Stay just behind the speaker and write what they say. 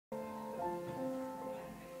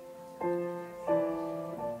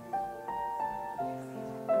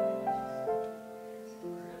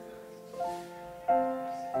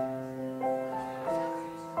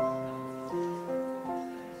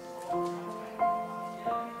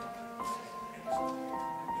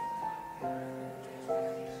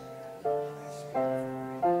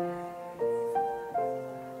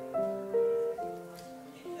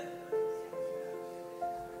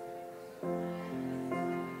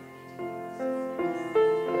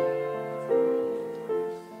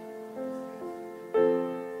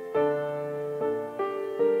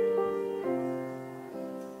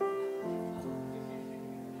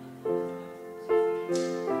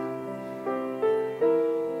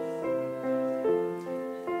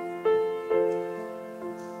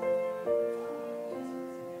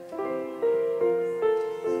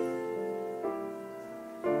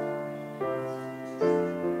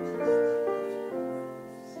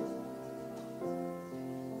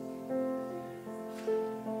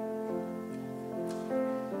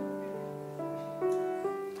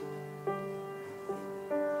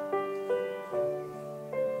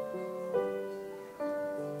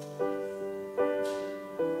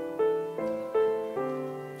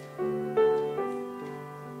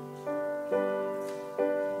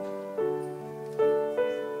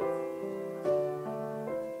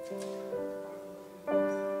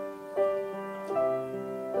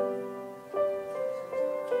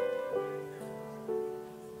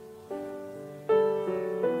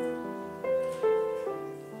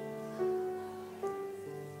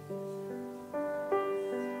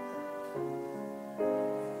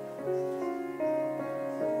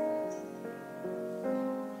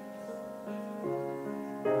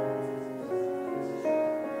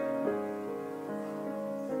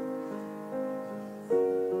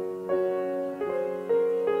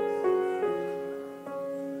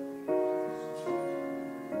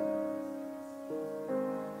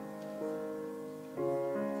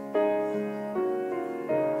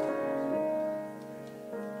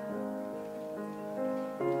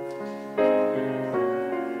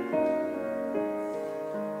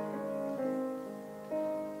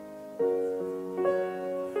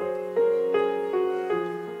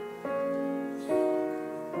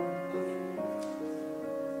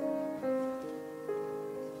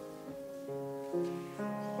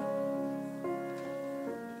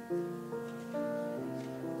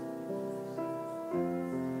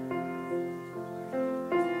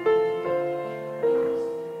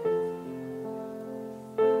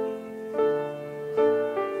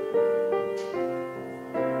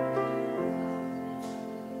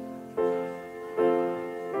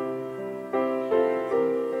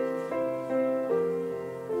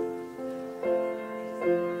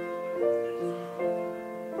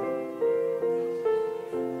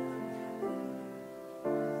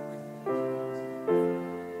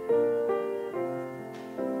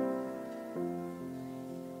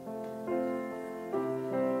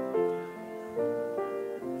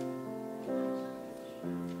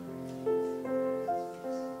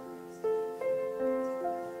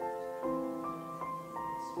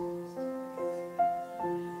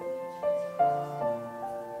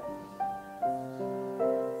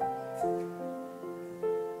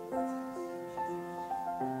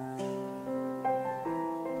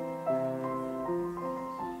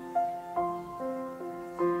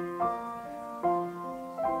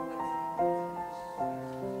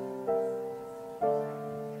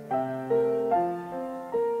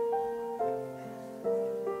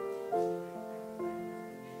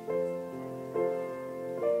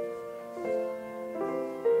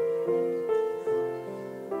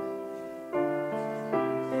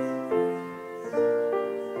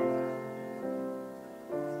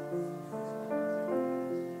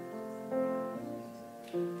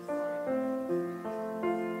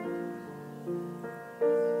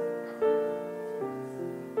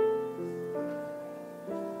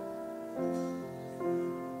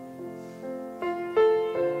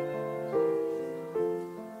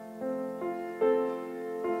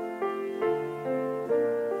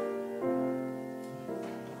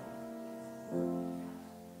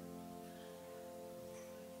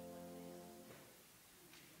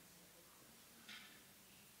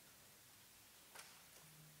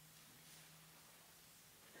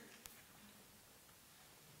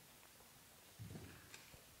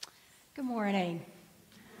Good morning.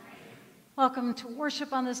 Welcome to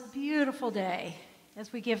worship on this beautiful day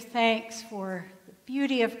as we give thanks for the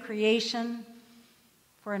beauty of creation,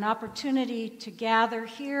 for an opportunity to gather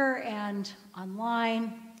here and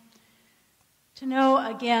online, to know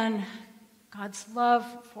again God's love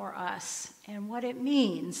for us and what it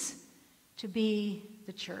means to be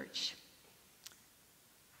the church.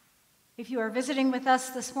 If you are visiting with us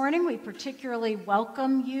this morning, we particularly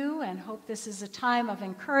welcome you and hope this is a time of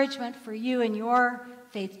encouragement for you in your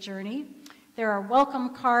faith journey. There are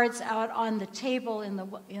welcome cards out on the table in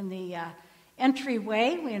the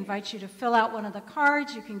entryway. We invite you to fill out one of the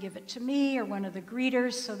cards. You can give it to me or one of the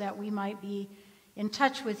greeters so that we might be in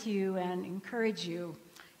touch with you and encourage you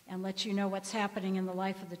and let you know what's happening in the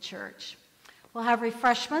life of the church. We'll have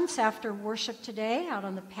refreshments after worship today out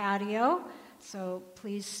on the patio, so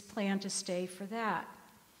please plan to stay for that.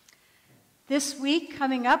 This week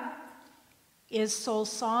coming up is Soul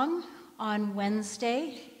Song on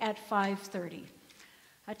Wednesday at 5:30,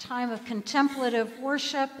 a time of contemplative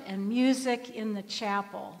worship and music in the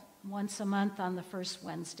chapel once a month on the first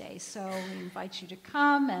Wednesday. So we invite you to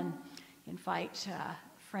come and invite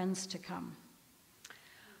friends to come.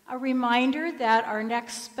 A reminder that our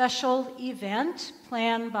next special event,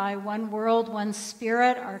 planned by One World, One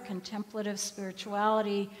Spirit, our contemplative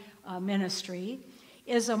spirituality ministry,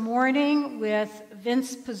 is a morning with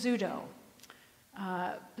Vince Pizzuto.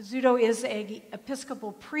 Pizzuto is an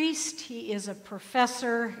Episcopal priest. He is a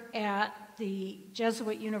professor at the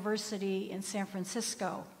Jesuit University in San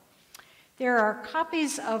Francisco. There are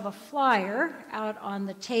copies of a flyer out on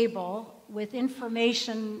the table with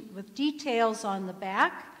information, with details on the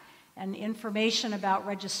back, and information about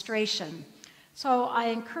registration. So I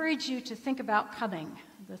encourage you to think about coming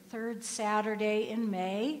the third Saturday in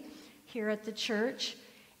May here at the church.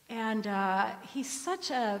 And he's such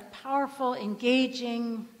a powerful,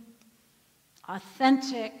 engaging,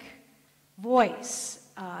 authentic voice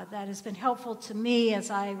that has been helpful to me as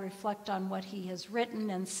I reflect on what he has written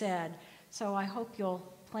and said. So I hope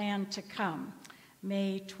you'll plan to come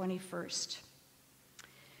May 21st.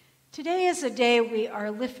 Today is a day we are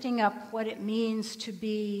lifting up what it means to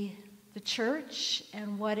be the church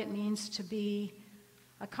and what it means to be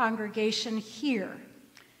a congregation here.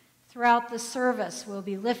 Throughout the service, we'll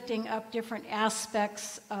be lifting up different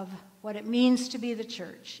aspects of what it means to be the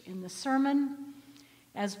church in the sermon,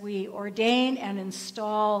 as we ordain and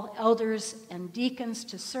install elders and deacons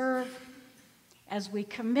to serve, as we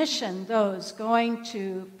commission those going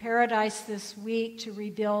to Paradise this week to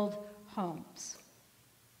rebuild homes.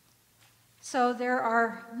 So there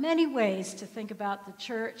are many ways to think about the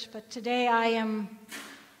church, but today I am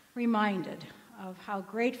reminded of how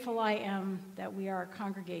grateful I am that we are a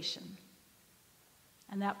congregation.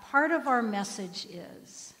 And that part of our message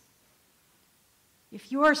is,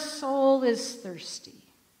 if your soul is thirsty,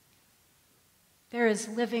 there is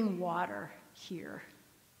living water here.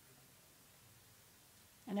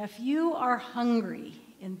 And if you are hungry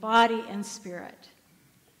in body and spirit,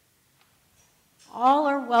 all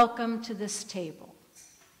are welcome to this table.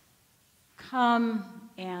 Come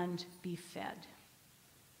and be fed.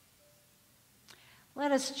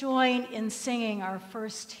 Let us join in singing our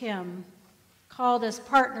first hymn, called as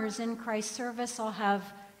Partners in Christ's Service. I'll have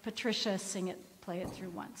Patricia sing it, play it through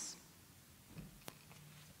once.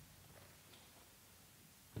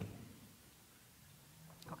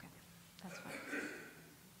 Okay, that's fine.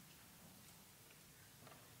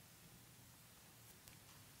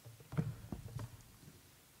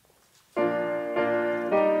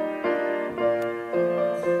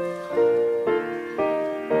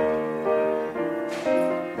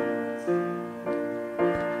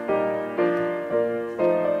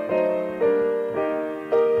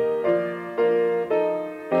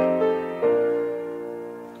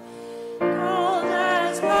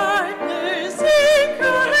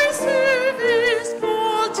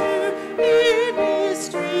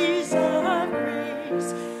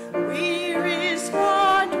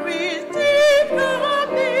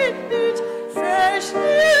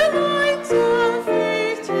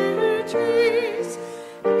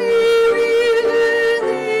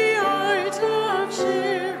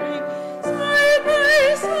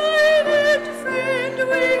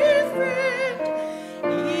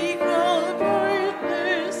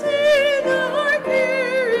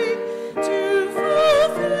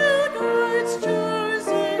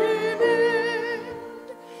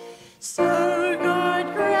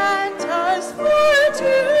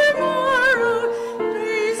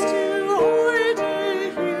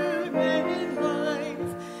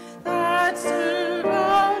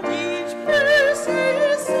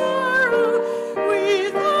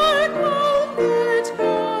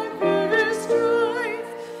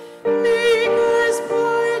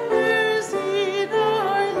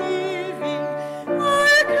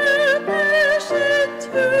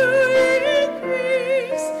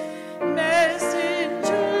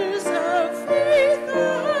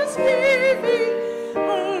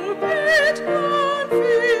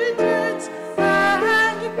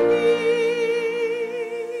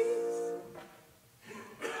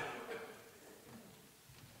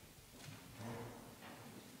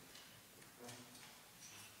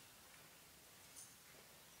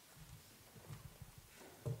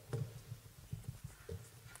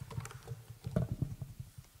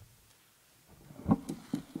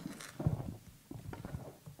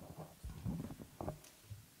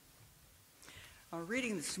 Our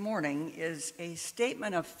reading this morning is a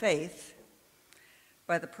statement of faith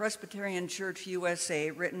by the Presbyterian Church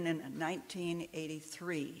USA, written in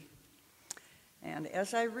 1983. And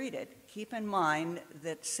as I read it, keep in mind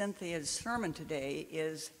that Cynthia's sermon today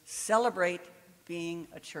is Celebrate Being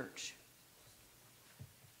a Church.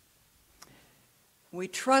 We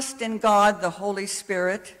trust in God, the Holy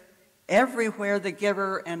Spirit, everywhere the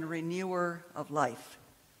giver and renewer of life.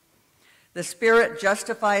 The Spirit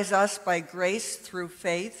justifies us by grace through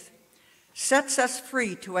faith, sets us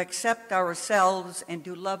free to accept ourselves and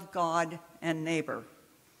to love God and neighbor,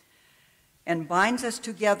 and binds us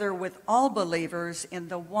together with all believers in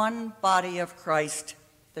the one body of Christ,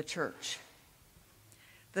 the church.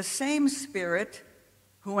 The same Spirit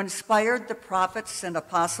who inspired the prophets and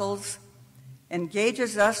apostles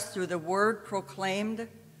engages us through the word proclaimed,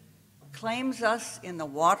 claims us in the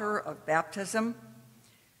water of baptism,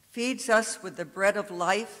 feeds us with the bread of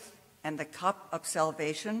life and the cup of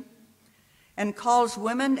salvation, and calls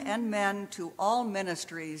women and men to all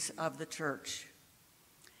ministries of the church.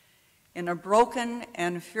 In a broken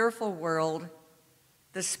and fearful world,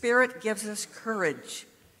 the Spirit gives us courage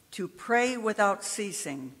to pray without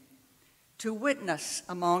ceasing, to witness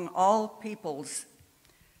among all peoples,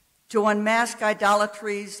 to unmask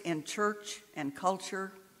idolatries in church and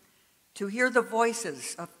culture, to hear the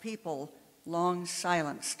voices of people long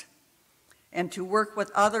silenced, and to work with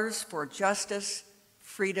others for justice,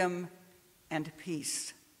 freedom, and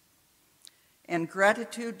peace. In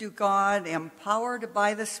gratitude to God, empowered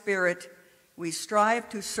by the Spirit, we strive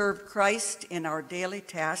to serve Christ in our daily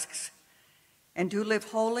tasks and to live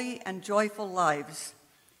holy and joyful lives,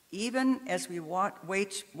 even as we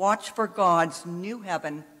watch for God's new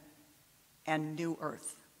heaven and new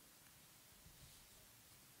earth.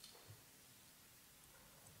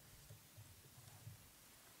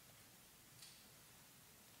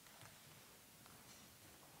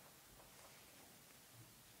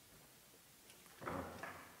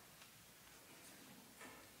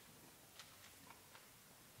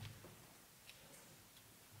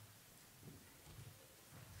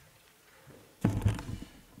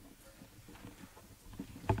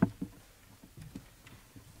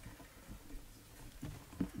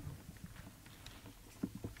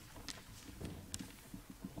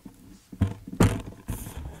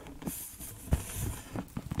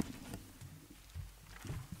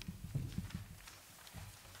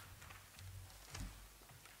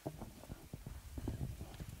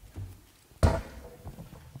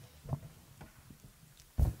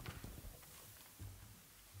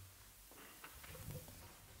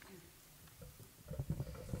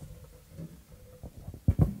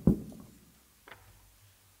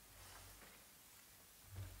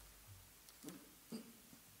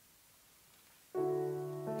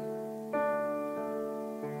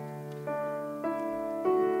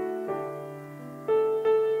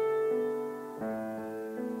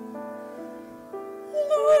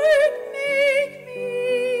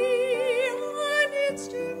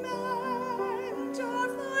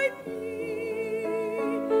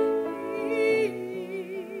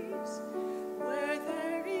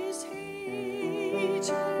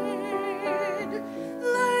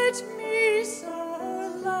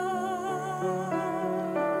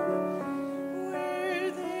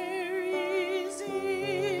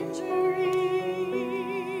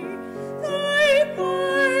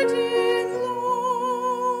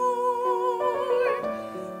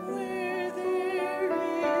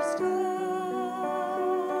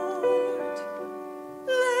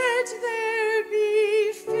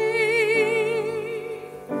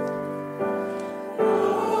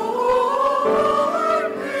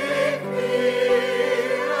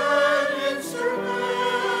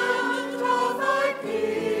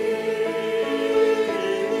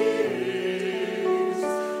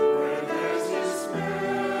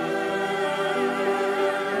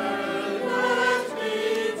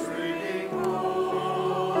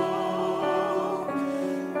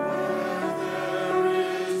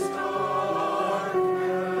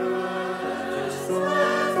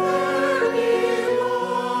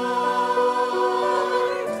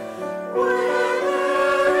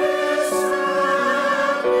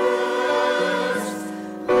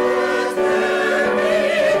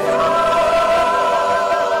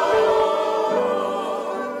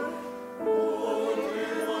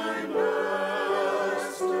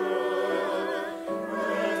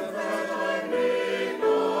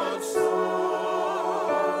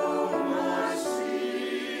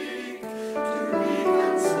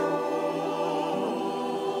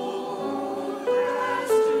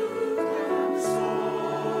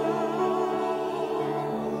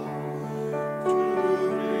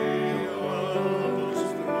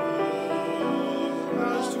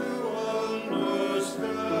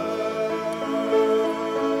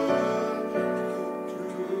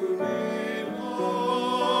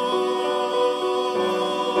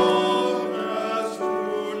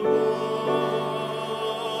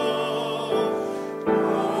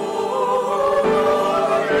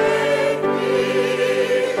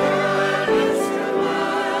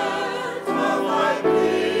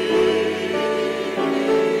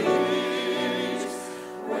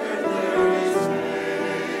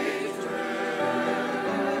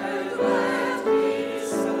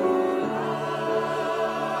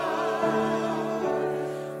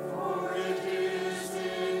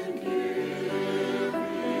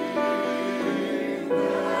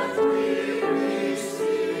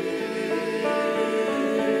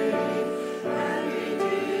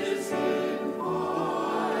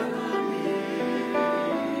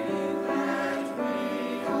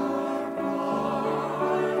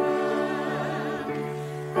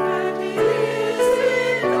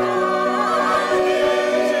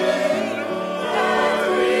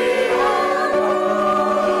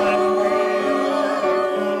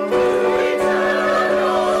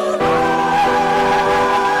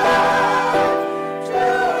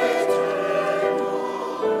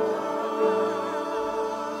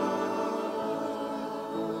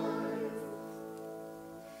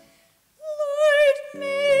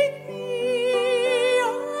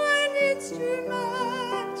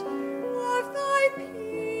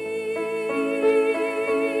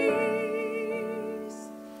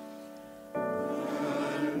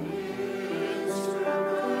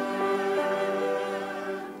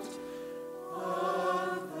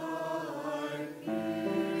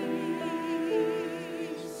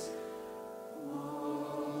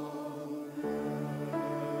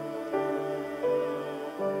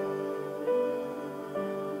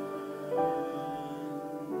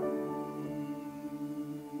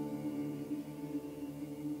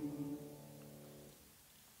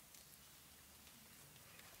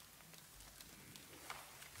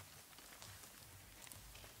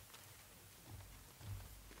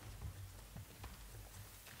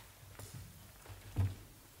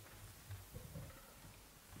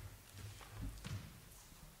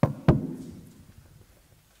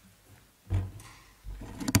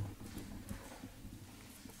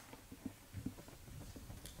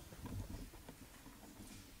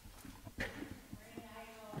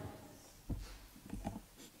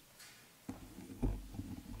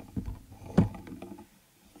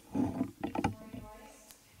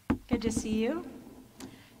 Good to see you.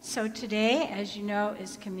 So today, as you know,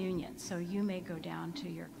 is communion. So you may go down to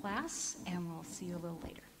your class, and we'll see you a little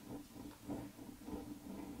later.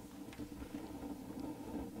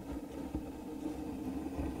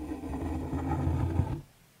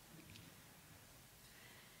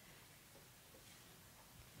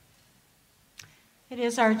 It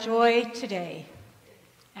is our joy today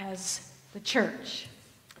as the church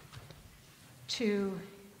to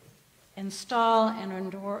install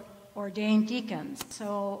and ordain deacons.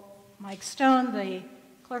 So Mike Stone, the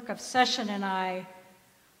clerk of session, and I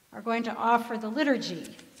are going to offer the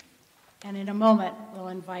liturgy, and in a moment we'll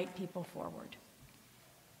invite people forward.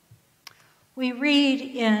 We read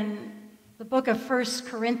in the book of 1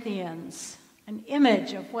 Corinthians an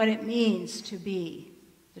image of what it means to be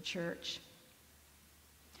the church.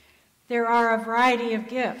 There are a variety of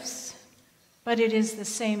gifts, but it is the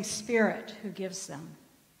same Spirit who gives them.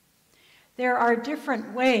 There are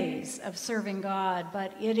different ways of serving God,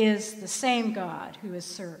 but it is the same God who is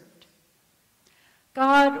served.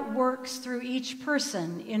 God works through each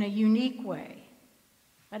person in a unique way,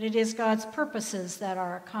 but it is God's purposes that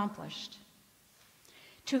are accomplished.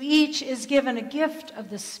 To each is given a gift of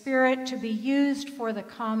the Spirit to be used for the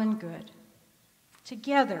common good.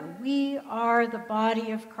 Together, we are the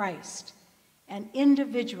body of Christ and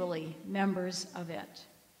individually members of it.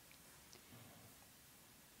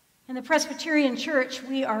 In the Presbyterian Church,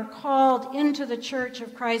 we are called into the Church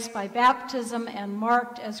of Christ by baptism and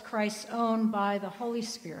marked as Christ's own by the Holy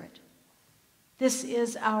Spirit. This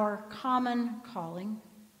is our common calling,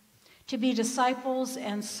 to be disciples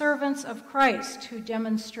and servants of Christ who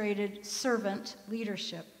demonstrated servant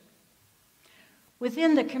leadership.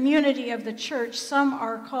 Within the community of the church, some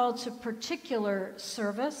are called to particular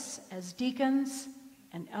service as deacons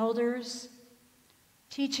and elders.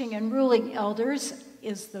 Teaching and ruling elders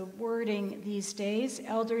is the wording these days,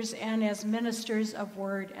 elders and as ministers of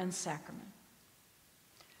word and sacrament.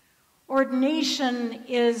 Ordination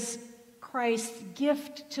is Christ's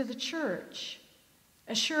gift to the church,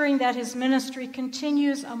 assuring that his ministry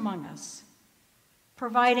continues among us,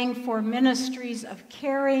 providing for ministries of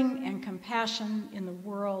caring and compassion in the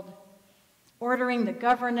world, ordering the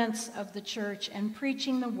governance of the church, and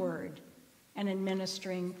preaching the word and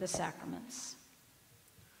administering the sacraments.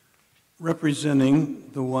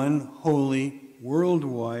 Representing the one holy,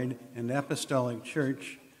 worldwide, and apostolic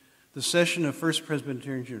church, the session of First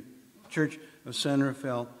Presbyterian Church of San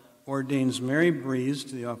Rafael ordains Mary Breeze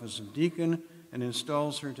to the office of deacon and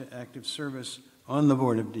installs her to active service on the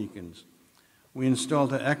Board of Deacons. We install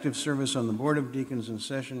to active service on the Board of Deacons in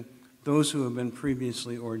session those who have been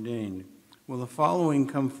previously ordained. Will the following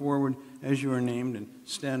come forward as you are named and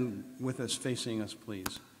stand with us, facing us,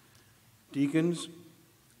 please? Deacons: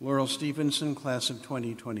 Laurel Stevenson, class of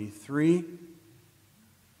 2023.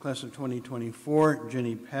 Class of 2024,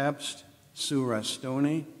 Jenny Pabst, Sue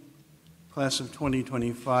Rastoni. Class of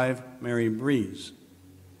 2025, Mary Breeze.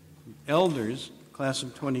 Elders, class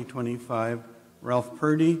of 2025, Ralph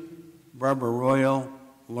Purdy, Barbara Royal,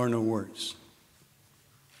 Lorna Wirtz.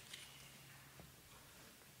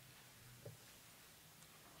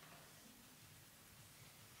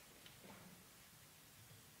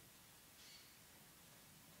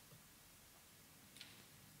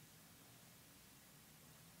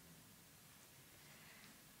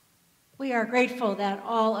 We are grateful that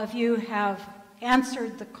all of you have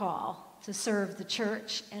answered the call to serve the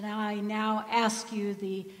church, and I now ask you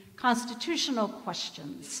the constitutional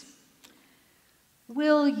questions.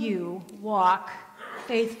 Will you walk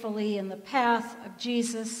faithfully in the path of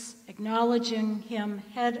Jesus, acknowledging him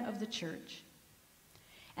head of the church,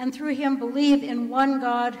 and through him believe in one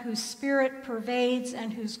God whose Spirit pervades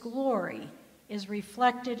and whose glory is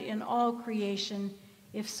reflected in all creation?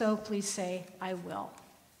 If so, please say, I will.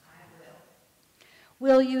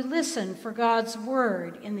 Will you listen for God's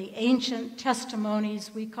word in the ancient testimonies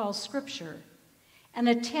we call Scripture and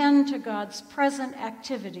attend to God's present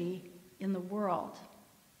activity in the world?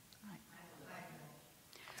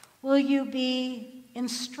 Will you be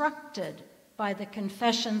instructed by the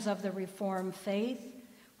confessions of the Reformed faith,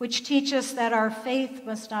 which teach us that our faith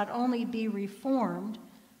must not only be reformed,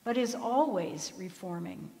 but is always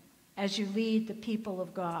reforming as you lead the people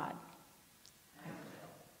of God?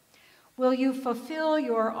 Will you fulfill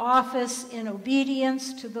your office in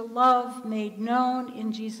obedience to the love made known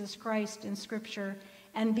in Jesus Christ in Scripture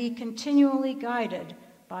and be continually guided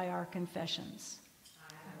by our confessions?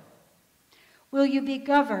 Will you be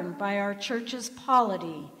governed by our church's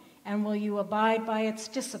polity, and will you abide by its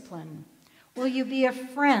discipline? Will you be a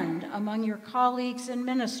friend among your colleagues in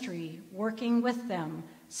ministry, working with them,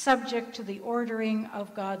 subject to the ordering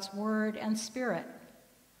of God's word and Spirit?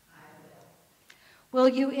 Will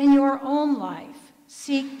you in your own life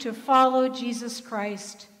seek to follow Jesus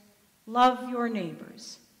Christ, love your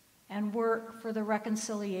neighbors, and work for the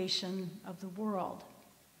reconciliation of the world?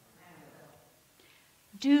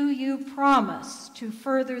 Do you promise to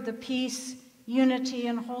further the peace, unity,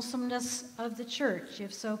 and wholesomeness of the church?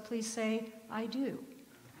 If so, please say, I do.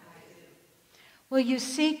 Will you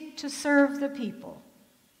seek to serve the people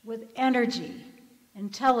with energy,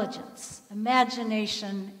 intelligence,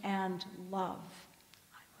 imagination, and love?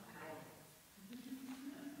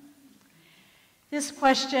 This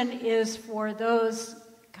question is for those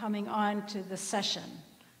coming on to the session,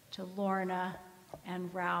 to Lorna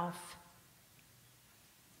and Ralph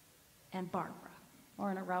and Barbara.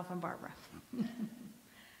 Lorna, Ralph, and Barbara.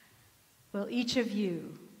 Will each of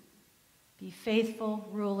you be faithful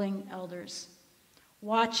ruling elders,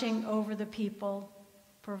 watching over the people,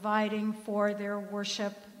 providing for their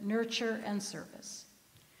worship, nurture, and service?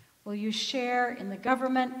 Will you share in the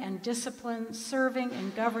government and discipline, serving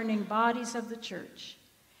and governing bodies of the church?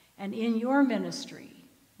 And in your ministry,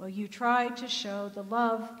 will you try to show the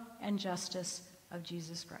love and justice of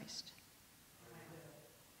Jesus Christ?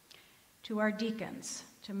 To our deacons,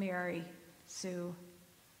 to Mary, Sue,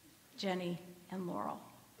 Jenny, and Laurel.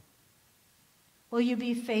 Will you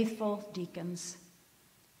be faithful deacons,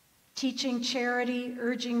 teaching charity,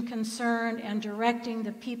 urging concern, and directing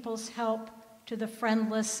the people's help to the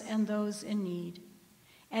friendless and those in need?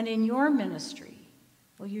 And in your ministry,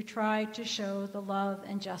 will you try to show the love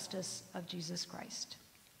and justice of Jesus Christ?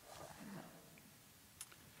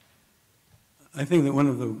 I think that one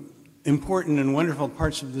of the important and wonderful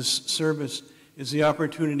parts of this service is the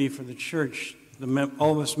opportunity for the church,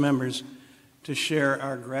 all of us members, to share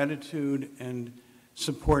our gratitude and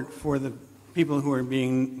support for the people who are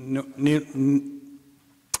being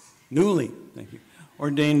newly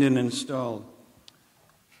ordained and installed.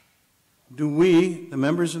 Do we, the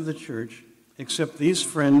members of the church, accept these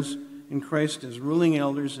friends in Christ as ruling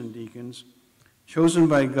elders and deacons, chosen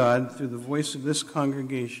by God through the voice of this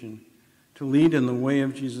congregation to lead in the way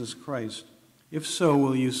of Jesus Christ? If so,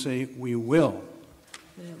 will you say, we will?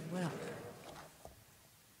 We will.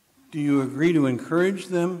 Do you agree to encourage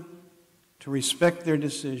them, to respect their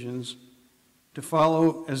decisions, to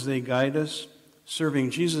follow as they guide us,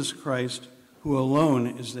 serving Jesus Christ, who alone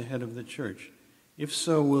is the head of the church? If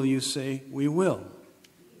so, will you say, we will?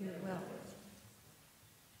 We will.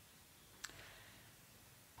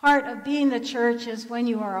 Part of being the church is when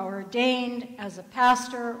you are ordained as a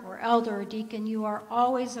pastor or elder or deacon, you are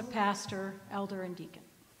always a pastor, elder, and deacon.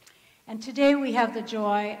 And today we have the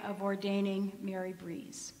joy of ordaining Mary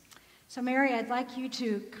Breeze. So Mary, I'd like you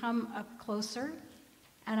to come up closer,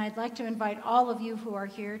 and I'd like to invite all of you who are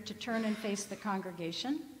here to turn and face the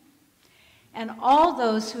congregation. And all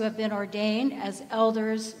those who have been ordained as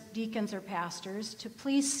elders, deacons, or pastors to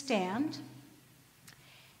please stand.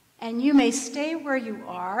 And you may stay where you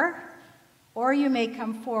are, or you may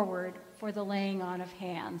come forward for the laying on of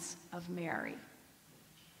hands of Mary.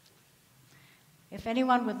 If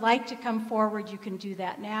anyone would like to come forward, you can do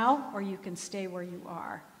that now, or you can stay where you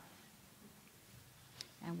are.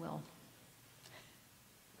 And we'll.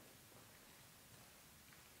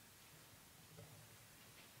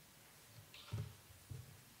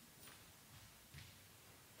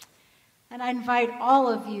 And I invite all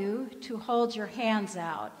of you to hold your hands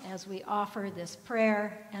out as we offer this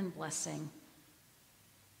prayer and blessing.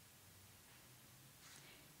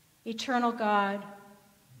 Eternal God,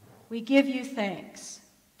 we give you thanks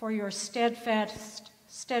for your steadfast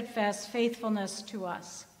faithfulness to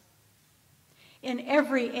us. In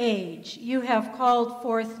every age, you have called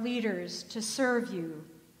forth leaders to serve you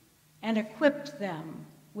and equipped them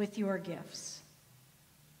with your gifts.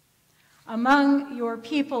 Among your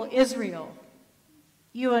people, Israel,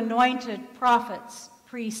 you anointed prophets,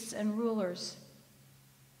 priests, and rulers.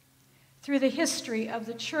 Through the history of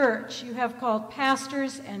the church, you have called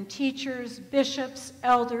pastors and teachers, bishops,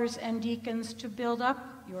 elders, and deacons to build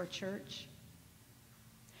up your church.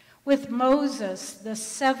 With Moses, the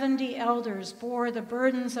 70 elders bore the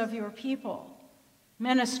burdens of your people,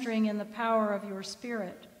 ministering in the power of your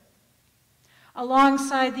Spirit.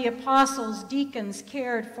 Alongside the apostles, deacons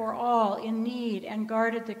cared for all in need and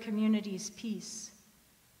guarded the community's peace.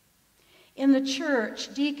 In the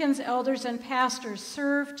church, deacons, elders, and pastors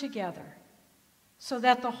served together so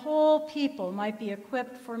that the whole people might be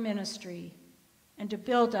equipped for ministry and to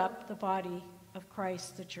build up the body of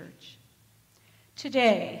Christ, the church.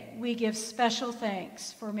 Today, we give special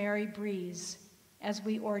thanks for Mary Breeze as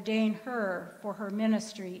we ordain her for her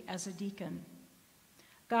ministry as a deacon.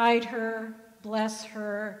 Guide her, bless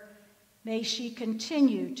her. May she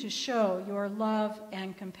continue to show your love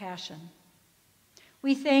and compassion.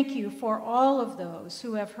 We thank you for all of those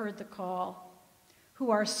who have heard the call, who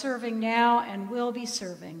are serving now and will be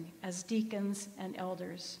serving as deacons and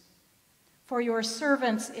elders. For your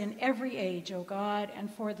servants in every age, O God, and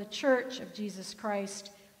for the Church of Jesus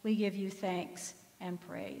Christ, we give you thanks and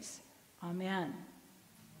praise. Amen.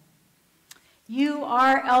 You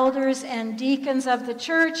are elders and deacons of the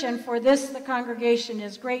church, and for this the congregation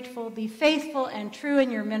is grateful. Be faithful and true in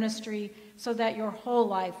your ministry so that your whole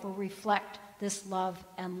life will reflect this love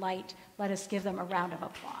and light. Let us give them a round of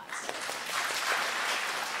applause.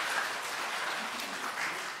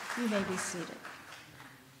 You may be seated.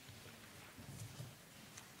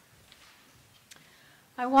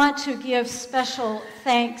 I want to give special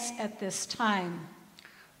thanks at this time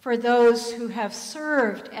for those who have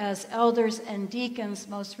served as elders and deacons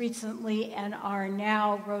most recently and are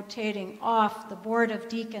now rotating off the Board of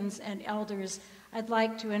Deacons and Elders. I'd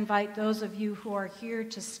like to invite those of you who are here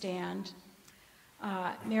to stand.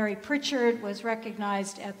 Mary Pritchard was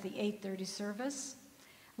recognized at the 8:30 service.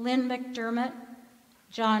 Lynn McDermott,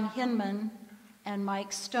 John Hinman, and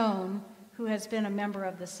Mike Stone, who has been a member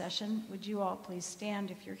of the session. Would you all please stand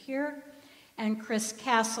if you're here? And Chris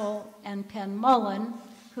Castle and Penn Mullen,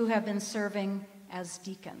 who have been serving as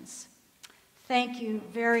deacons. Thank you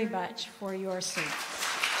very much for your service.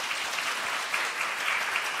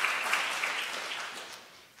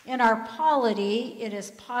 In our polity, it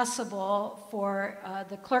is possible for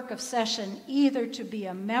the clerk of session either to be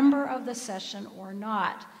a member of the session or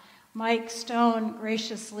not. Mike Stone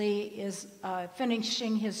graciously is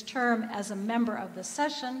finishing his term as a member of the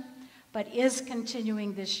session, but is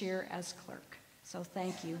continuing this year as clerk. So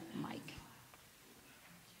thank you, Mike.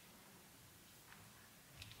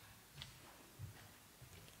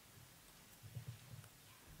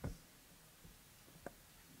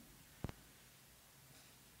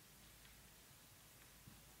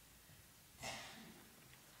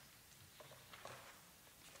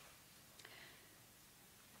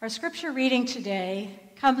 Our scripture reading today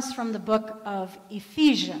comes from the book of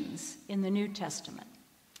Ephesians in the New Testament.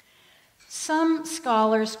 Some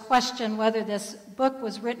scholars question whether this book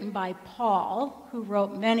was written by Paul, who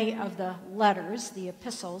wrote many of the letters, the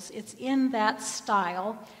epistles. It's in that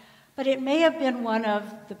style, but it may have been one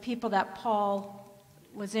of the people that Paul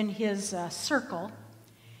was in his circle.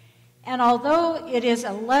 And although it is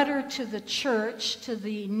a letter to the church, to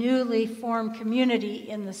the newly formed community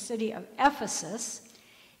in the city of Ephesus,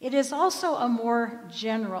 it is also a more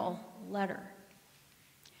general letter.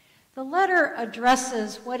 The letter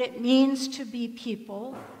addresses what it means to be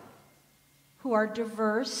people who are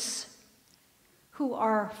diverse, who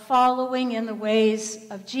are following in the ways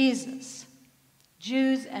of Jesus,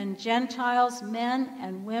 Jews and Gentiles, men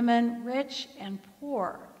and women, rich and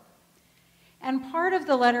poor. And part of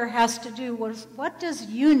the letter has to do with what does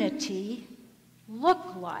unity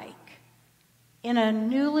look like in a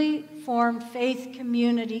newly formed faith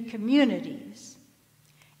communities,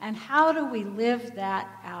 and how do we live that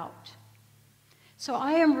out? So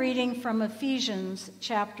I am reading from Ephesians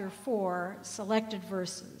chapter 4, selected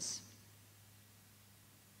verses.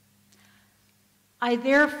 I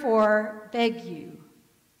therefore beg you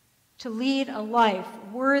to lead a life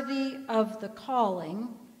worthy of the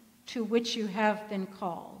calling to which you have been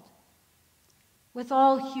called, with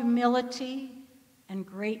all humility and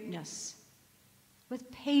greatness, with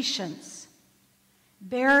patience,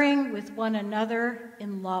 bearing with one another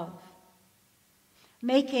in love,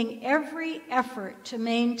 making every effort to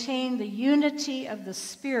maintain the unity of the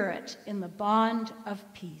Spirit in the bond of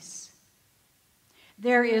peace.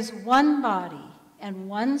 There is one body and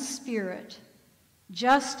one Spirit,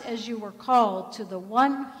 just as you were called to the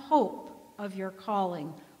one hope of your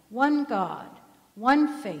calling, one God,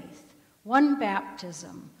 one faith, one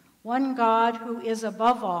baptism, one God who is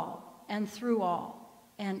above all and through all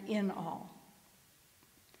and in all.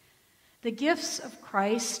 The gifts of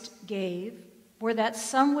Christ gave were that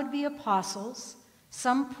some would be apostles,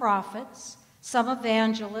 some prophets, some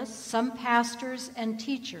evangelists, some pastors and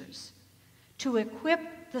teachers, to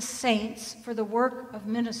equip the saints for the work of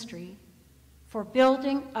ministry, for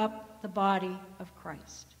building up the body of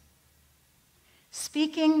Christ.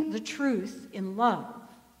 Speaking the truth in love,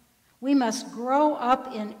 we must grow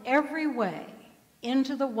up in every way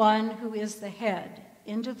into the one who is the head,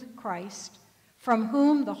 into the Christ, from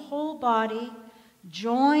whom the whole body,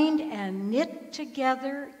 joined and knit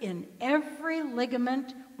together in every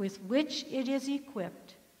ligament with which it is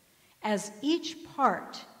equipped, as each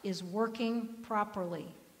part is working properly,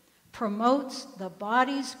 promotes the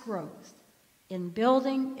body's growth in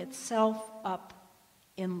building itself up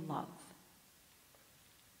in love.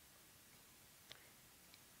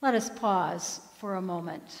 Let us pause for a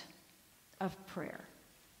moment of prayer.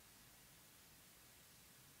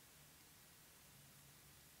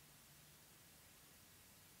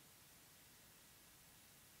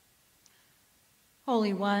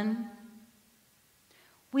 Holy One,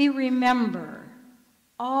 we remember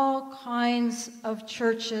all kinds of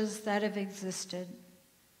churches that have existed,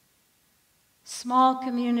 small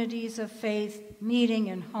communities of faith meeting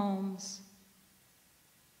in homes,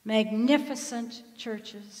 magnificent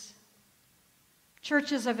churches,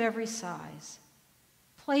 churches of every size,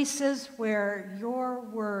 places where your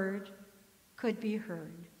word could be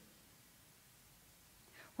heard,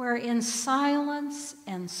 where in silence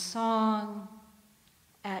and song,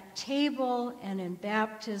 at table and in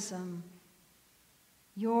baptism,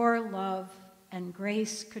 your love and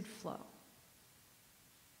grace could flow.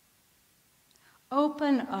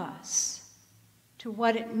 Open us to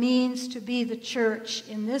what it means to be the church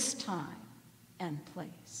in this time and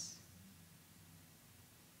place.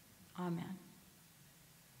 Amen.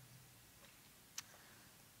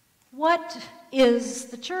 What is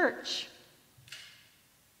the church?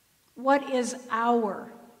 What is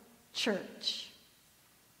our church?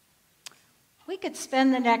 We could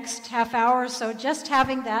spend the next half hour or so just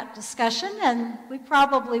having that discussion, and we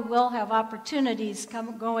probably will have opportunities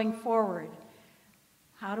going forward.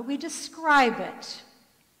 How do we describe it?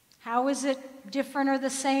 How is it different or the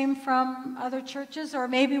same from other churches? Or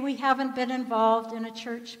maybe we haven't been involved in a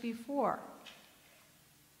church before.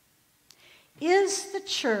 Is the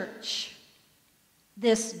church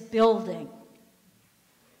this building?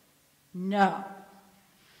 No.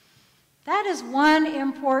 That is one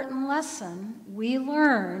important lesson we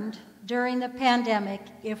learned during the pandemic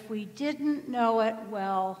if we didn't know it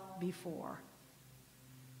well before.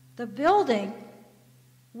 The building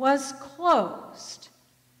was closed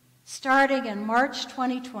starting in March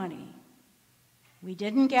 2020. We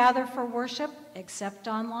didn't gather for worship except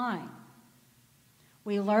online.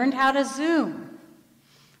 We learned how to Zoom.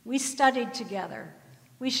 We studied together.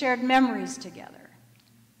 We shared memories together.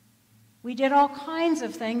 We did all kinds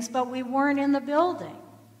of things, but we weren't in the building.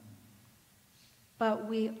 But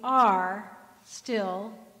we are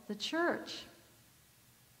still the church.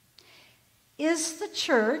 Is the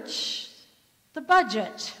church the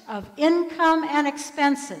budget of income and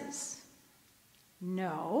expenses?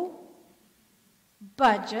 No.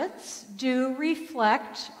 Budgets do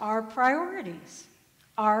reflect our priorities,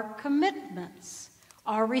 our commitments,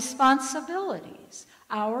 our responsibilities,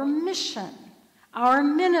 our mission, our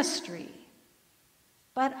ministry.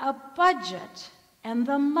 But a budget and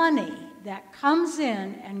the money that comes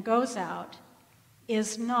in and goes out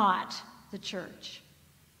is not the church.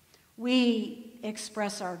 We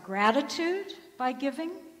express our gratitude by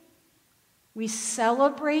giving. We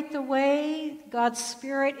celebrate the way God's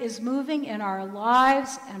Spirit is moving in our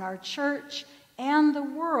lives and our church and the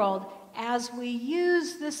world as we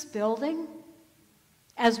use this building,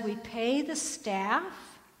 as we pay the staff,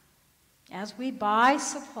 as we buy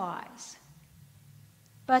supplies.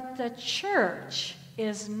 But the church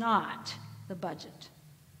is not the budget.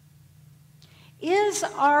 Is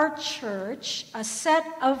our church a set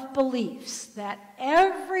of beliefs that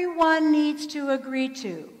everyone needs to agree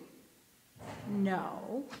to?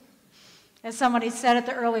 No. As somebody said at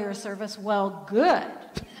the earlier service, well, good.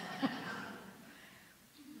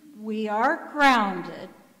 We are grounded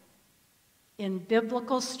in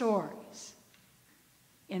biblical stories,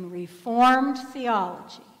 in Reformed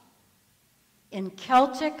theology, in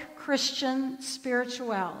Celtic Christian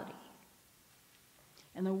spirituality,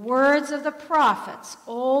 in the words of the prophets,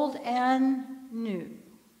 old and new.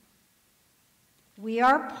 We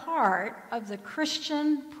are part of the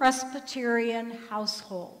Christian Presbyterian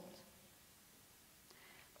household.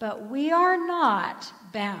 But we are not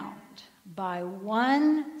bound by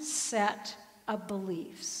one set of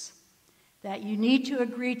beliefs that you need to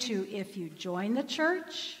agree to if you join the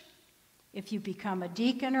church, if you become a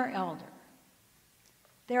deacon or elder.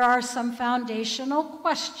 There are some foundational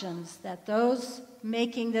questions that those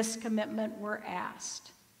making this commitment were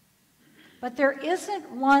asked. But there isn't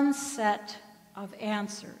one set of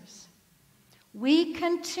answers. We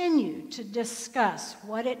continue to discuss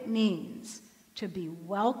what it means to be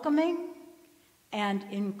welcoming and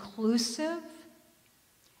inclusive,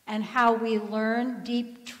 and how we learn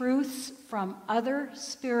deep truths from other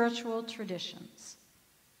spiritual traditions.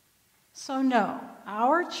 So no,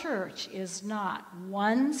 our church is not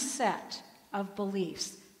one set of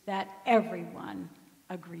beliefs that everyone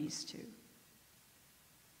agrees to.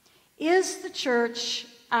 Is the church,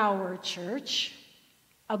 our church,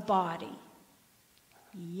 a body?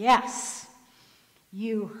 Yes.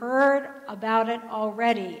 You heard about it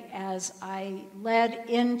already as I led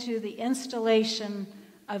into the installation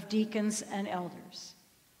of deacons and elders.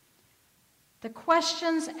 The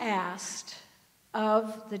questions asked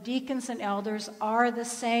of the deacons and elders are the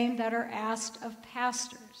same that are asked of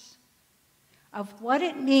pastors. of what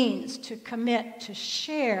it means to commit to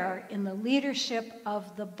share in the leadership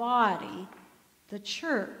of the body, the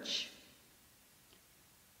church.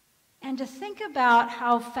 And to think about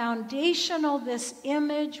how foundational this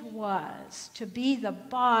image was to be the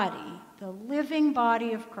body, the living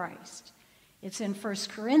body of Christ. It's in 1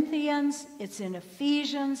 Corinthians, it's in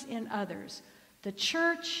Ephesians, in others. The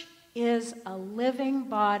church is a living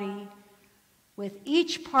body with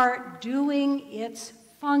each part doing its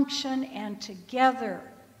function, and together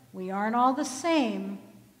we aren't all the same.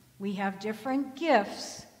 We have different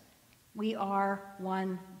gifts. We are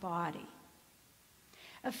one body.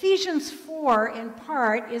 Ephesians 4, in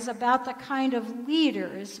part, is about the kind of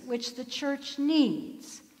leaders which the church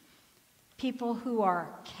needs. People who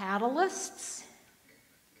are catalysts,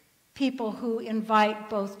 people who invite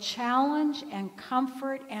both challenge and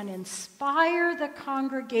comfort and inspire the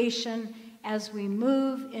congregation as we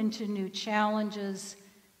move into new challenges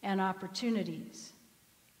and opportunities.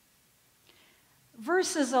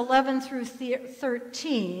 Verses 11 through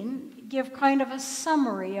 13 give kind of a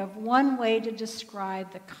summary of one way to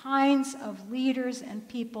describe the kinds of leaders and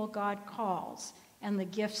people God calls and the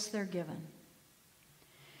gifts they're given.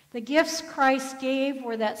 The gifts Christ gave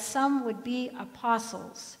were that some would be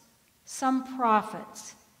apostles, some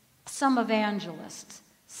prophets, some evangelists,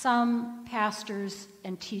 some pastors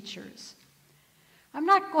and teachers. I'm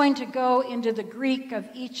not going to go into the Greek of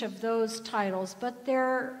each of those titles, but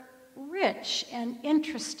they're rich and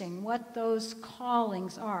interesting what those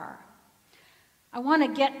callings are. I want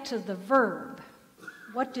to get to the verb.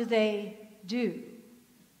 What do they do?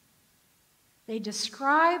 They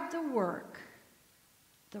describe the work.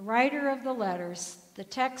 The writer of the letters, the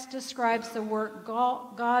text describes the work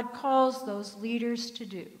God calls those leaders to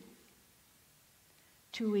do.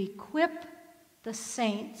 To equip the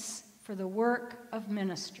saints for the work of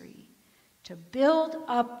ministry, to build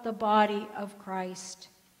up the body of Christ,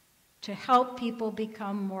 to help people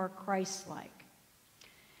become more Christ-like.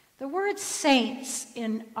 The word saints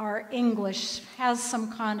in our English has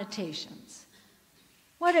some connotations.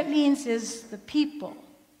 What it means is the people,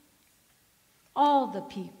 all the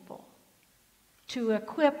people, to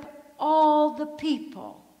equip all the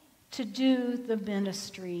people to do the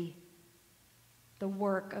ministry, the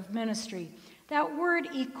work of ministry. That word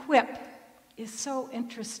equip is so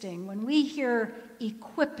interesting. When we hear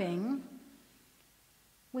equipping,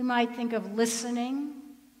 we might think of listening,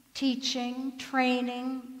 teaching,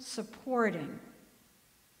 training, supporting.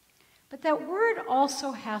 But that word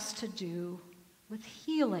also has to do with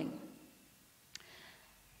healing.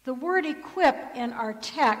 The word equip in our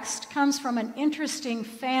text comes from an interesting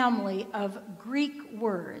family of Greek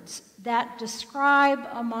words that describe,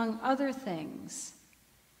 among other things,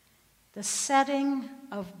 the setting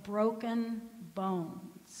of broken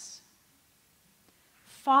bones,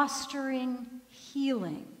 fostering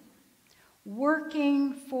healing,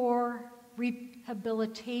 working for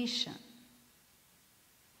rehabilitation.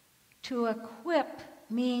 To equip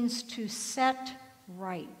means to set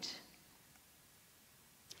right.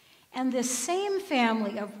 And this same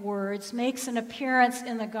family of words makes an appearance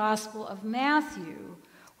in the Gospel of Matthew,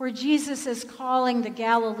 where Jesus is calling the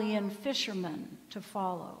Galilean fishermen to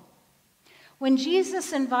follow. When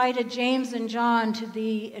Jesus invited James and John to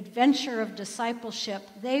the adventure of discipleship,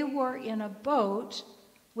 they were in a boat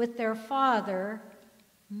with their father,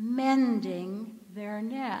 mending their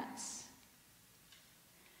nets.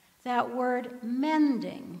 That word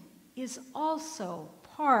mending is also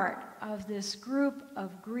part of this group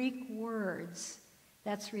of Greek words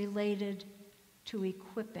that's related to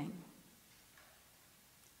equipping.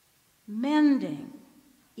 Mending,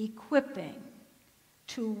 equipping,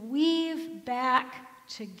 to weave back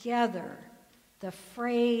together the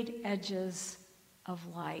frayed edges of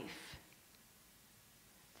life.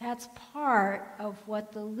 That's part of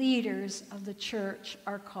what the leaders of the church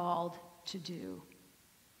are called to do.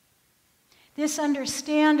 This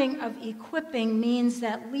understanding of equipping means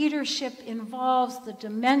that leadership involves the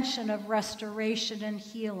dimension of restoration and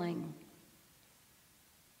healing.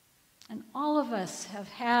 And all of us have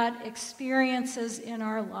had experiences in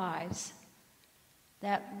our lives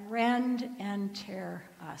that rend and tear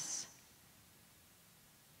us.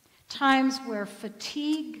 Times where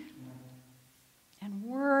fatigue and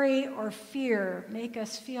worry or fear make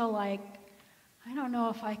us feel like, I don't know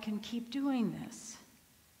if I can keep doing this.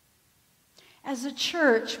 As a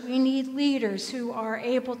church, we need leaders who are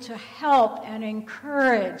able to help and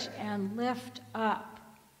encourage and lift up.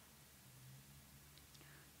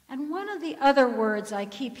 And one of the other words I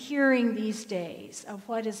keep hearing these days of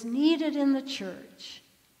what is needed in the church,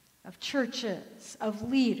 of churches,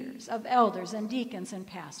 of leaders, of elders and deacons and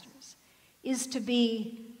pastors, is to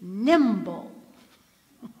be nimble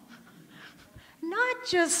not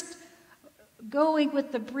just going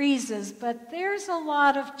with the breezes, but there's a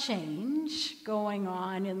lot of change going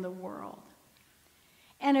on in the world.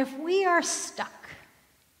 And if we are stuck,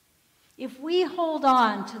 if we hold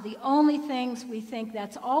on to the only things we think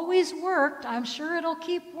that's always worked, I'm sure it'll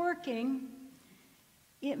keep working,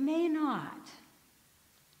 it may not.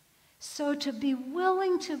 So to be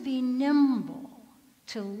willing to be nimble,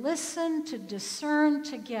 to listen, to discern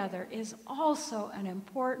together is also an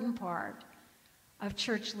important part of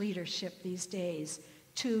church leadership these days.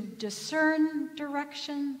 To discern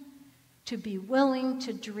direction, to be willing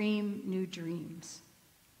to dream new dreams.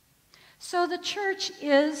 So the church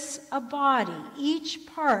is a body, each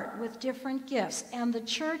part with different gifts, and the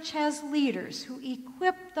church has leaders who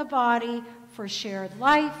equip the body for shared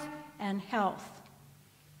life and health.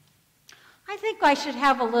 I think I should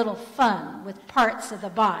have a little fun with parts of the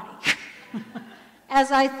body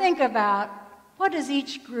as I think about what does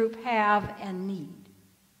each group have and need.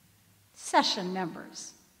 Session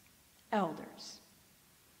members, elders.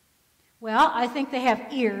 Well, I think they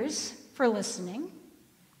have ears for listening.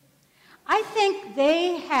 I think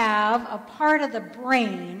they have a part of the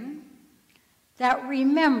brain that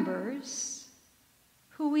remembers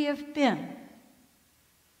who we have been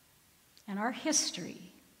and our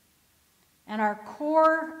history and our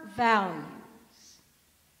core values.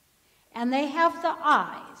 And they have the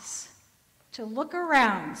eyes to look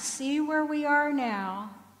around, see where we are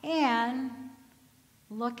now, and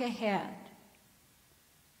look ahead.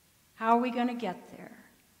 How are we going to get there?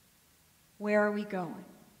 Where are we going?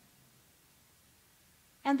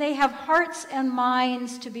 And they have hearts and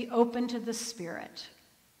minds to be open to the Spirit.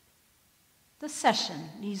 The session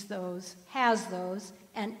needs those, has those,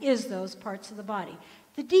 and is those parts of the body.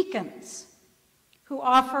 The deacons, who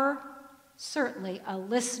offer certainly a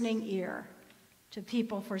listening ear to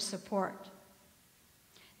people for support.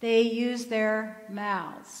 They use their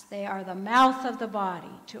mouths. They are the mouth of the body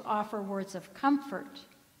to offer words of comfort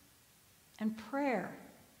and prayer.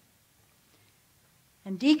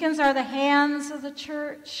 And deacons are the hands of the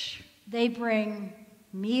church. They bring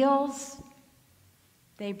meals.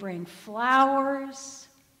 They bring flowers.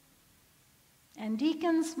 And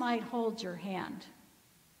deacons might hold your hand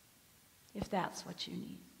if that's what you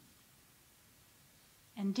need.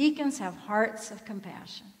 And deacons have hearts of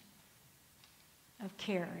compassion, of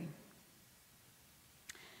caring.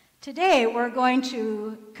 Today, we're going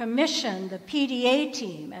to commission the PDA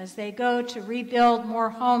team as they go to rebuild more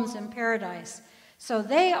homes in Paradise. So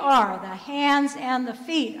they are the hands and the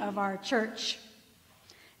feet of our church.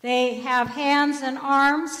 They have hands and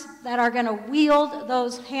arms that are going to wield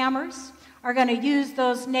those hammers, are going to use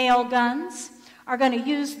those nail guns, are going to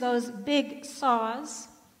use those big saws,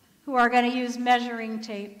 who are going to use measuring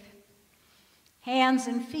tape. Hands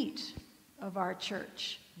and feet of our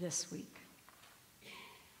church this week.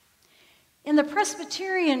 In the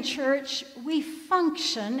Presbyterian Church, we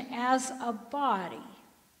function as a body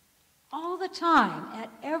all the time at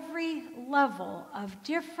every level of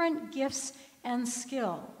different gifts and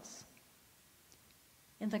skills.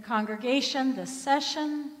 In the congregation, the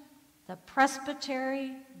session, the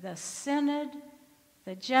presbytery, the synod,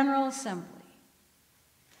 the General Assembly.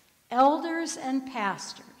 Elders and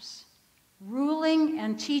pastors, ruling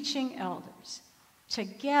and teaching elders,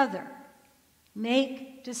 together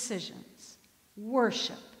make decisions,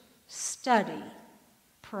 worship, study,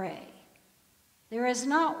 pray. There is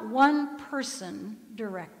not one person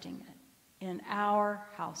directing it in our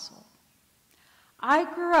household.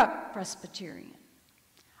 I grew up Presbyterian.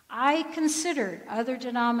 I considered other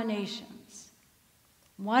denominations.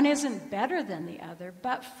 One isn't better than the other,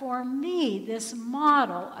 but for me, this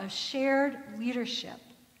model of shared leadership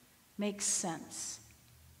makes sense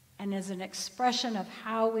and is an expression of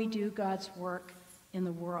how we do God's work in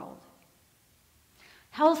the world.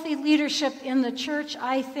 Healthy leadership in the church,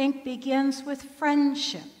 I think, begins with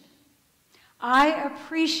friendship. I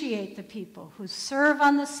appreciate the people who serve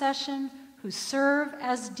on the session, who serve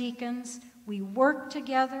as deacons. We work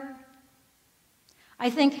together.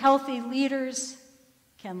 I think healthy leaders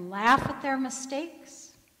can laugh at their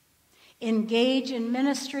mistakes, engage in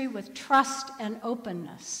ministry with trust and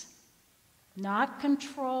openness, not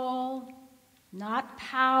control, not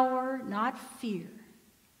power, not fear.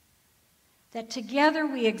 That together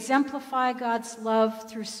we exemplify God's love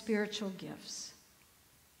through spiritual gifts.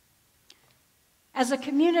 As a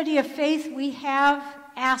community of faith, we have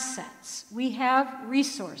assets, we have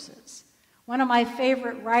resources. One of my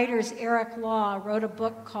favorite writers, Eric Law, wrote a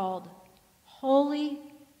book called Holy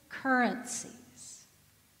Currencies.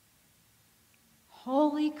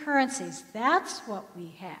 Holy currencies, that's what we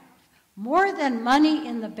have. More than money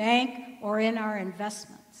in the bank or in our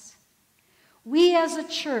investments. We as a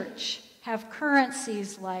church have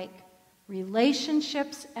currencies like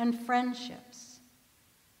relationships and friendships,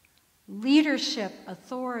 leadership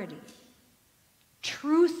authority,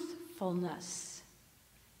 truthfulness,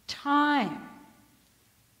 time,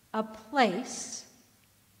 a place,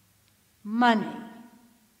 money.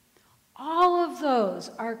 All of those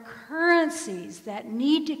are currencies that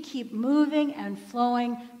need to keep moving and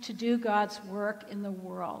flowing to do God's work in the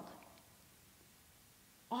world.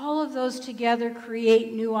 All of those together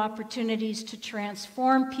create new opportunities to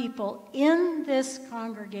transform people in this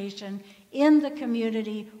congregation, in the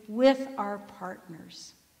community, with our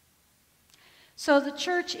partners. So the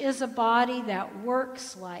church is a body that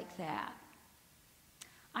works like that.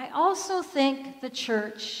 I also think the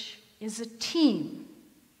church is a team.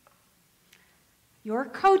 Your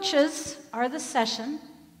coaches are the session.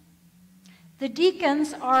 The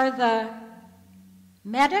deacons are the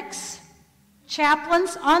medics,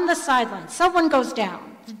 chaplains on the sidelines. Someone goes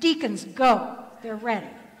down. The deacons go. They're ready.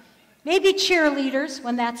 Maybe cheerleaders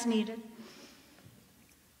when that's needed.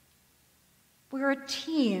 We're a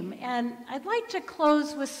team, and I'd like to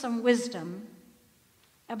close with some wisdom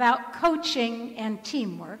about coaching and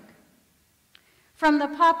teamwork from the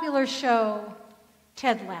popular show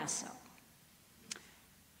Ted Lasso.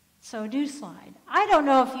 So, new slide. I don't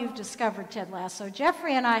know if you've discovered Ted Lasso.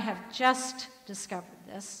 Jeffrey and I have just discovered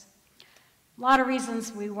this. A lot of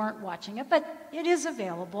reasons we weren't watching it, but it is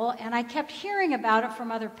available, and I kept hearing about it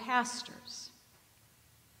from other pastors.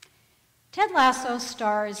 Ted Lasso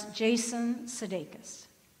stars Jason Sudeikis.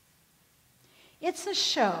 It's a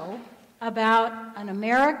show about an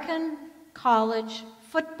American college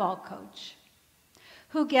football coach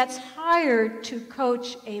who gets hired to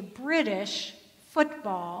coach a British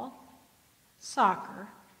soccer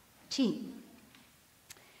team.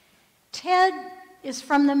 Ted is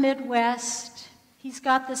from the Midwest. He's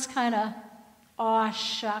got this kind of aw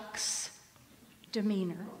shucks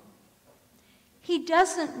demeanor. He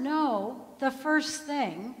doesn't know the first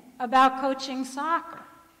thing about coaching soccer.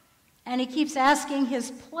 And he keeps asking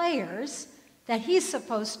his players that he's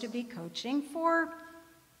supposed to be coaching for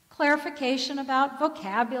clarification about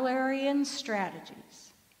vocabulary and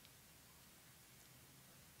strategies.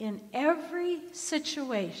 In every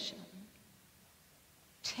situation,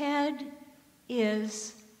 Ted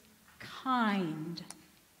is kind,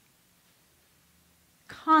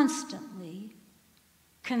 constantly,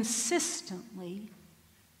 consistently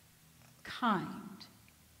kind.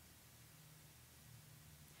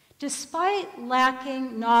 Despite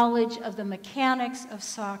lacking knowledge of the mechanics of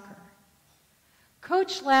soccer,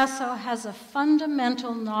 Coach Lasso has a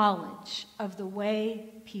fundamental knowledge of the way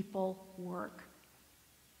people work.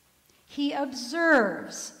 He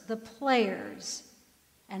observes the players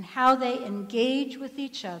and how they engage with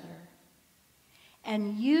each other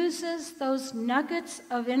and uses those nuggets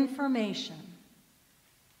of information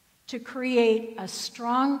to create a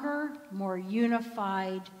stronger, more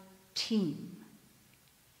unified team.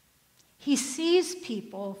 He sees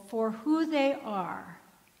people for who they are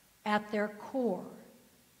at their core,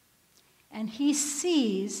 and he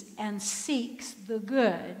sees and seeks the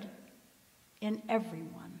good in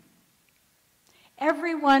everyone.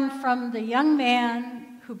 Everyone from the young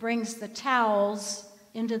man who brings the towels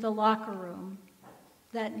into the locker room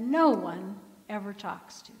that no one ever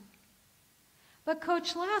talks to. But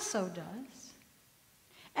Coach Lasso does,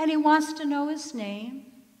 and he wants to know his name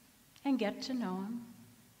and get to know him.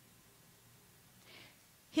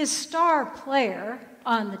 His star player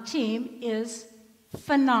on the team is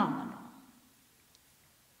phenomenal.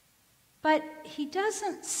 But he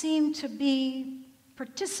doesn't seem to be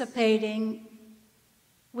participating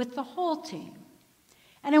with the whole team.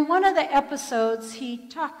 And in one of the episodes, he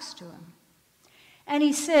talks to him. And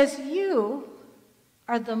he says, "You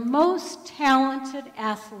are the most talented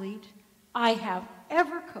athlete I have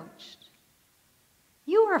ever coached.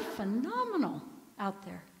 You are phenomenal out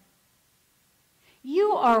there.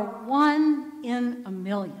 You are one in a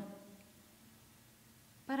million.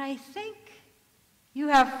 But I think you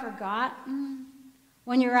have forgotten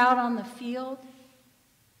when you're out on the field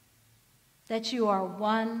that you are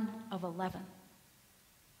one of 11.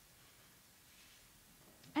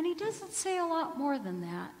 And he doesn't say a lot more than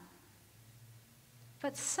that.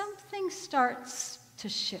 But something starts to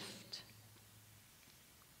shift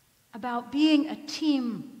about being a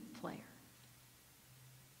team player.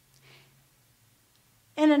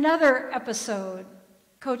 In another episode,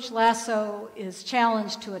 Coach Lasso is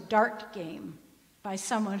challenged to a dart game by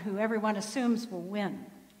someone who everyone assumes will win.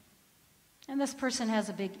 And this person has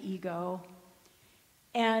a big ego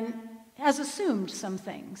and has assumed some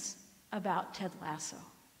things about Ted Lasso.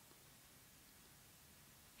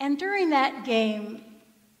 And during that game,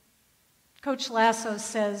 Coach Lasso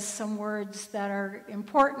says some words that are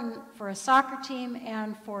important for a soccer team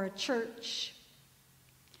and for a church.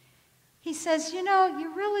 He says, you know,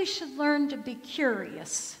 you really should learn to be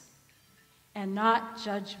curious and not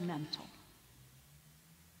judgmental.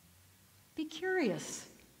 Be curious.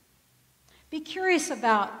 Be curious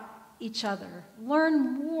about each other.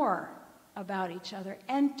 Learn more about each other.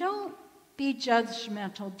 And don't be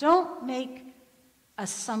judgmental. Don't make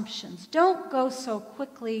assumptions. Don't go so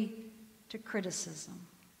quickly to criticism.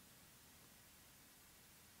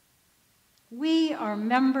 We are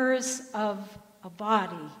members of a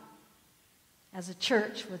body as a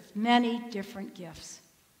church with many different gifts.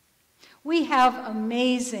 We have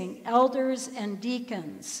amazing elders and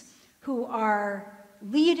deacons who are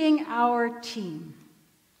leading our team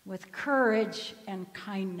with courage and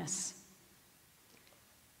kindness.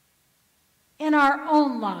 In our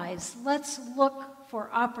own lives, let's look for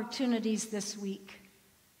opportunities this week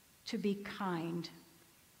to be kind.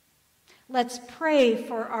 Let's pray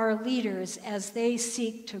for our leaders as they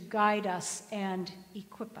seek to guide us and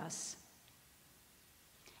equip us.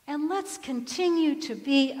 And let's continue to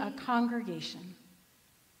be a congregation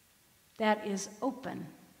that is open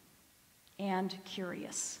and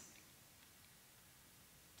curious.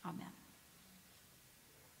 Amen.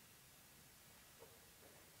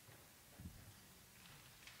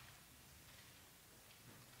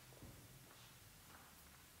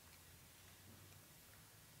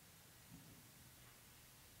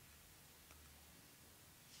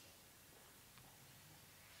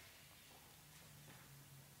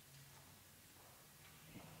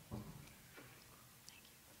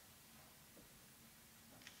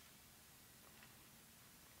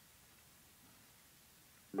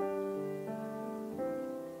 Thank you.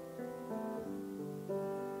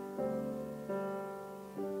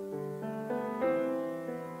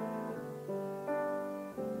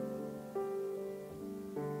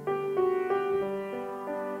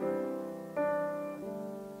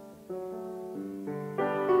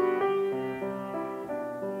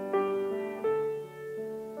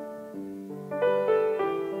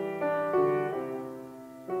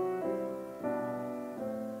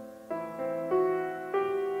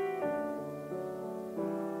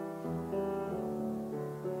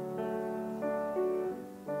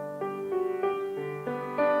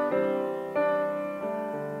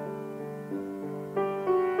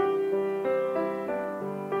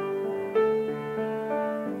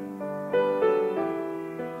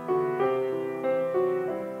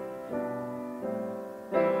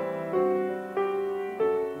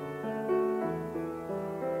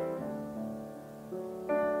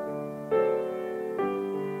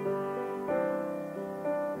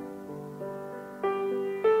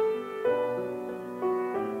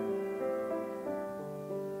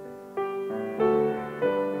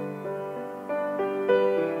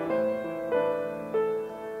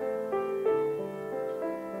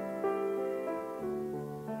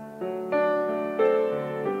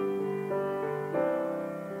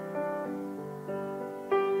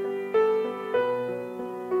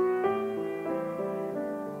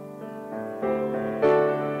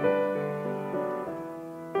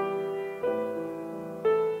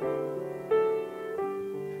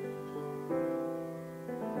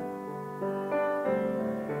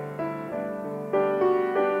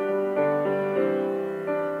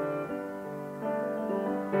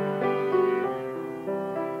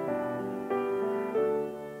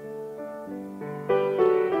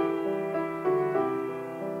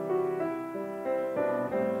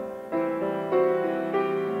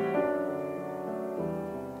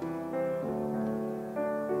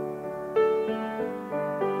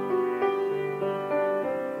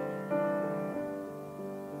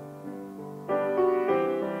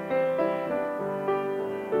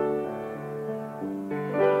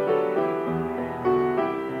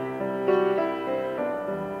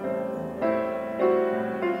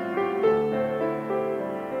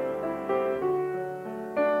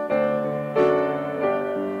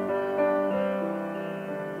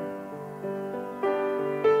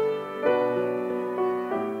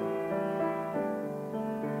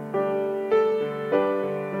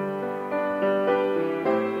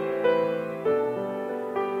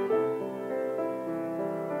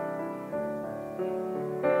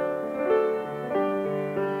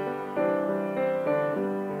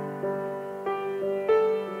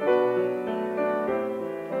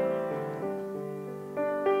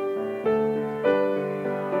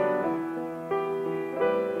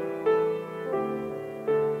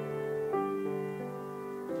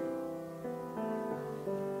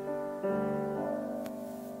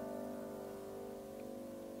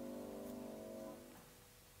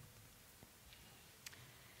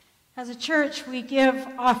 As a church, we give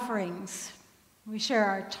offerings. We share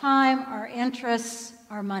our time, our interests,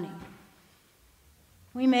 our money.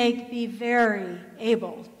 We may be very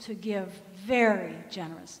able to give very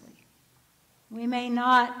generously. We may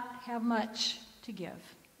not have much to give,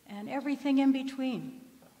 and everything in between.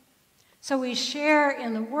 So we share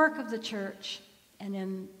in the work of the church and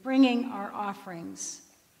in bringing our offerings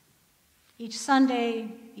each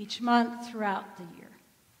Sunday, each month, throughout the year.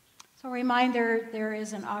 So a reminder, there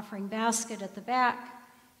is an offering basket at the back.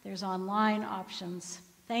 There's online options.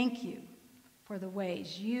 Thank you for the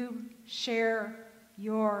ways you share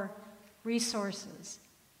your resources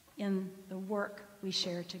in the work we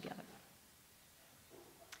share together.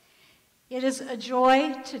 It is a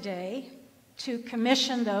joy today to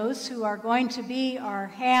commission those who are going to be our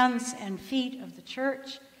hands and feet of the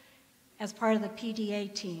church as part of the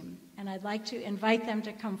PDA team. And I'd like to invite them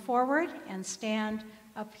to come forward and stand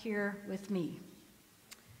up here with me.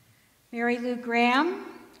 Mary Lou Graham,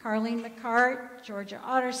 Carlene McCart, Georgia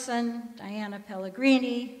Otterson, Diana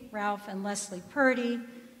Pellegrini, Ralph and Leslie Purdy,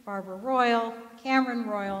 Barbara Royal, Cameron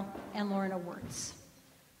Royal, and Lorna Wirtz.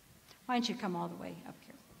 Why don't you come all the way up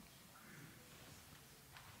here?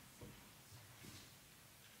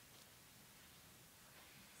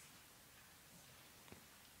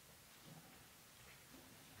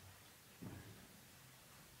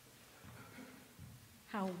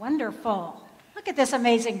 How wonderful. Look at this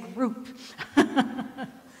amazing group.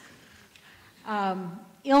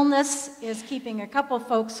 Illness is keeping a couple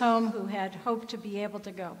folks home who had hoped to be able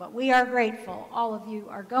to go, but we are grateful. All of you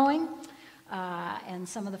are going, and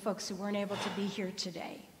some of the folks who weren't able to be here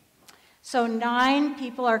today. So 9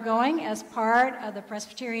 people are going as part of the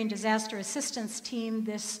Presbyterian Disaster Assistance Team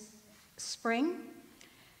this spring.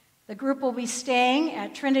 The group will be staying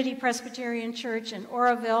at Trinity Presbyterian Church in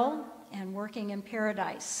Oroville and working in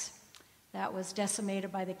Paradise. That was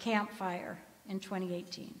decimated by the Camp Fire in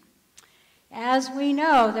 2018. As we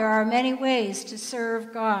know, there are many ways to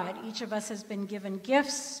serve God. Each of us has been given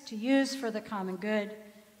gifts to use for the common good.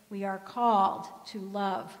 We are called to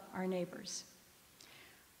love our neighbors.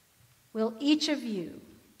 Will each of you,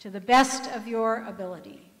 to the best of your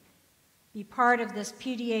ability, be part of this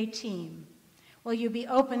PDA team? Will you be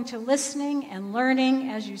open to listening and learning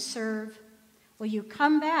as you serve? Will you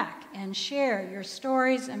come back and share your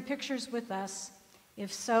stories and pictures with us?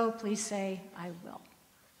 If so, please say, I will.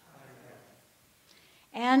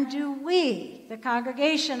 And do we, the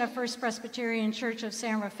congregation of First Presbyterian Church of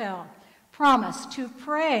San Rafael, promise to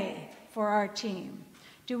pray for our team?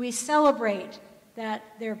 Do we celebrate that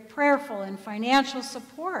their prayerful and financial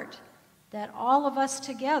support, that all of us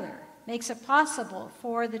together makes it possible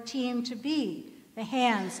for the team to be the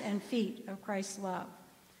hands and feet of Christ's love?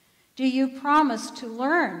 Do you promise to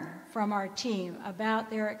learn from our team about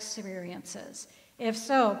their experiences? If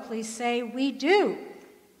so, please say, we do.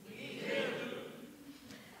 We do.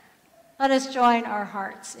 Let us join our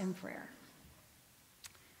hearts in prayer.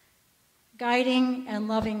 Guiding and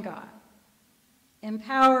loving God,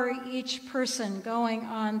 empower each person going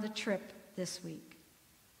on the trip this week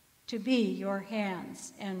to be your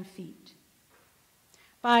hands and feet.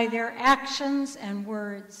 By their actions and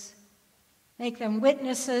words, make them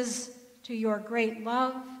witnesses to your great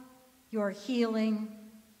love, your healing,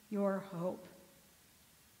 your hope.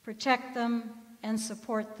 Protect them and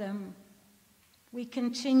support them. We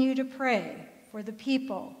continue to pray for the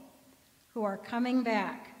people who are coming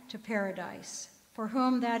back to Paradise, for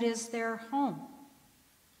whom that is their home.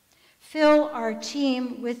 Fill our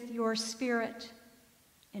team with your Spirit.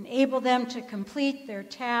 Enable them to complete their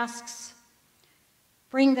tasks.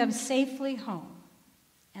 Bring them safely home.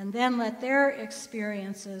 And then let their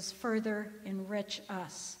experiences further enrich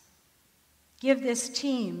us. Give this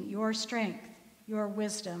team your strength, your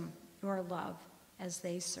wisdom, your love as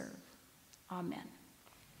they serve. Amen.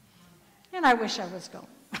 And I wish I was going.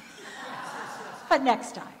 But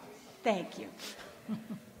next time. Thank you.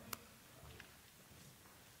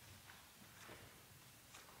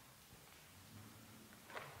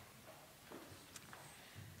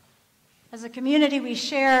 As a community, we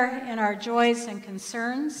share in our joys and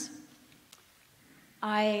concerns.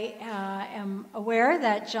 I am aware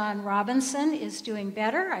that John Robinson is doing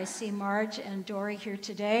better. I see Marge and Dory here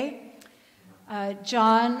today.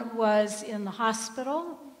 John was in the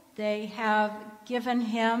hospital. They have given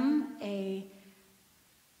him a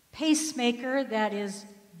pacemaker that is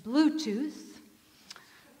Bluetooth,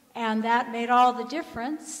 and that made all the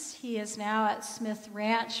difference. He is now at Smith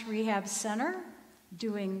Ranch Rehab Center,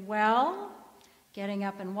 doing well, getting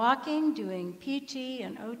up and walking, doing PT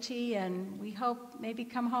and OT, and we hope maybe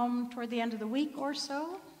come home toward the end of the week or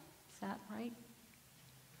so. Is that right?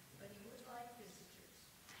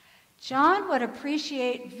 John would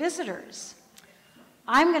appreciate visitors.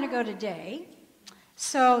 I'm going to go today,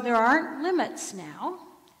 so there aren't limits now.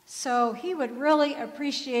 So he would really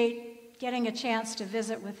appreciate getting a chance to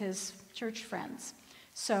visit with his church friends.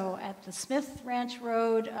 So at the Smith Ranch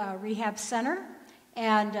Road Rehab Center,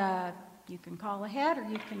 and you can call ahead or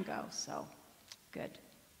you can go, so good.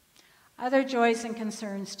 Other joys and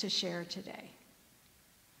concerns to share today.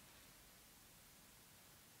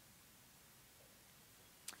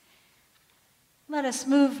 Let us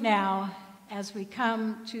move now as we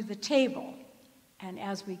come to the table and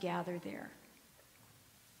as we gather there.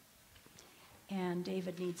 And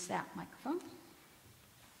David needs that microphone.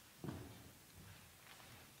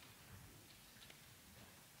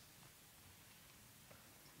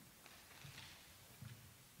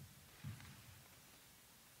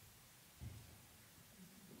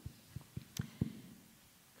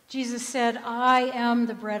 Jesus said, "I am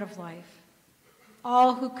the bread of life.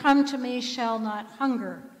 All who come to me shall not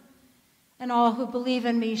hunger, and all who believe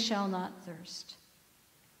in me shall not thirst."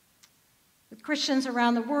 With Christians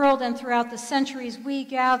around the world and throughout the centuries, we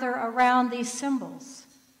gather around these symbols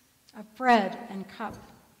of bread and cup,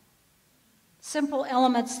 simple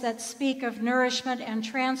elements that speak of nourishment and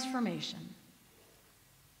transformation.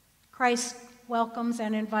 Christ welcomes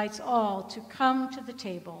and invites all to come to the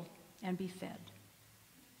table and be fed.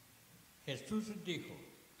 Jesús dijo,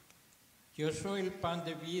 yo soy el pan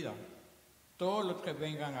de vida. Todos los que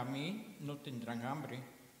vengan a mí no tendrán hambre,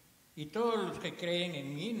 y todos los que creen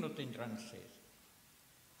en mí no tendrán sed.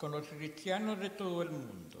 Con los cristianos de todo el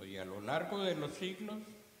mundo y a lo largo de los siglos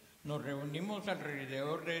nos reunimos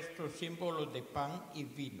alrededor de estos símbolos de pan y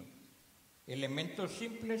vino, elementos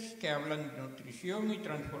simples que hablan de nutrición y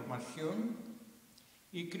transformación,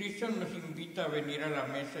 y Cristo nos invita a venir a la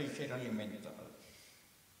mesa y ser alimentados.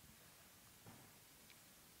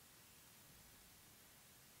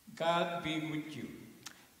 God be with you.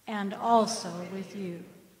 And also with you.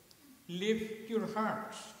 Lift your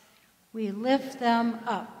hearts. We lift them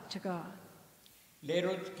up to God. Let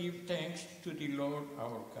us give thanks to the Lord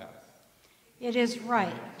our God. It is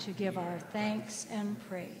right to give our thanks and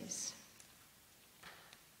praise.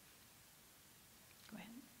 Go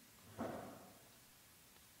ahead.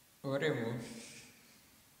 Oremos.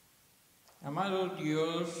 Amado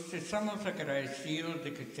Dios, estamos agradecidos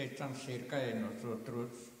de que estés tan cerca de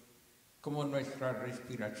nosotros como nuestra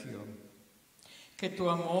respiración, que tu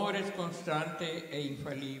amor es constante e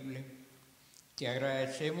infalible. Te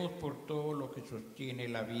agradecemos por todo lo que sostiene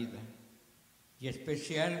la vida y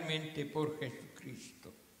especialmente por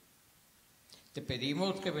Jesucristo. Te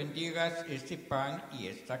pedimos que bendigas este pan y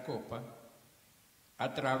esta copa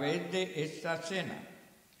a través de esta cena,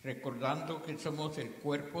 recordando que somos el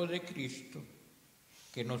cuerpo de Cristo,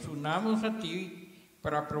 que nos unamos a ti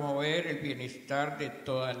para promover el bienestar de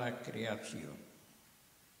toda la creación.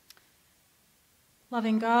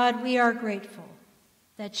 Loving God, we are grateful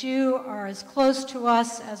that you are as close to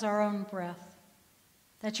us as our own breath,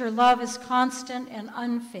 that your love is constant and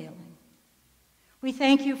unfailing. We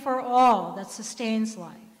thank you for all that sustains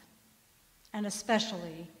life, and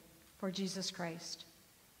especially for Jesus Christ.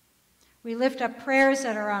 We lift up prayers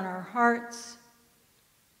that are on our hearts,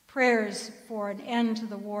 prayers for an end to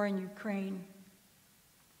the war in Ukraine,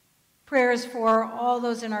 prayers for all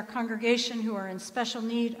those in our congregation who are in special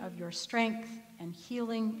need of your strength and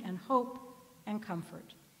healing and hope and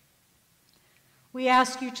comfort. We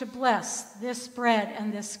ask you to bless this bread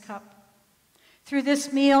and this cup. Through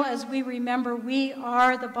this meal, as we remember we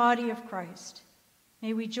are the body of Christ,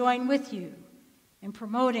 may we join with you in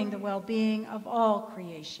promoting the well-being of all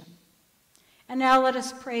creation. And now let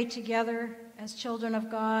us pray together as children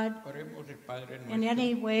of God in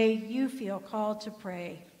any way you feel called to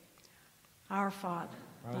pray. Our Father,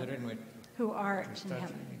 who art in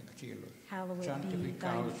heaven, hallowed be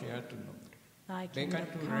thy name. Thy kingdom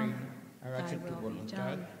come, thy will be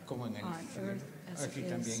done on earth as it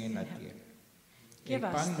is in heaven. Give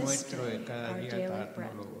us this day our daily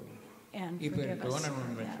bread, and forgive us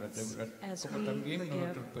our debts, as we forgive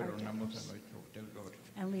our debtors.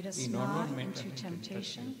 And lead us not into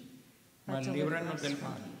temptation, but deliver us from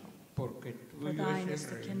evil. Porque For tuyo thine es is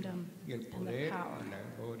the el reino kingdom, y el and the poder power, y la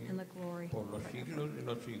gloria and the glory por los forever. siglos de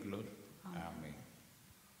los siglos. Amén.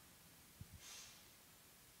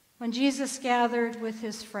 When Jesus gathered with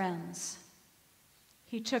his friends,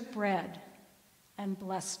 he took bread and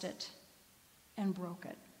blessed it and broke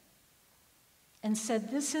it and said,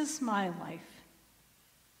 "This is my life,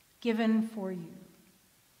 given for you.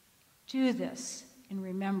 Do this in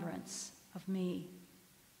remembrance of me."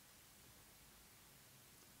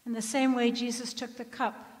 In the same way, Jesus took the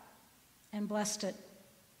cup and blessed it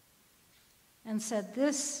and said,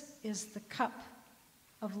 "This is the cup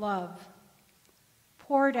of love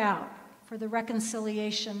poured out for the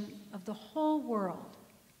reconciliation of the whole world.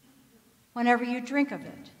 Whenever you drink of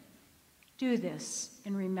it, do this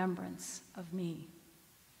in remembrance of me.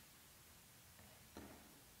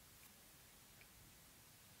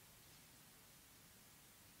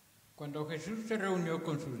 Cuando Jesús se reunió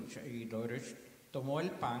con sus seguidores, tomó el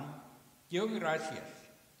pan, dio gracias,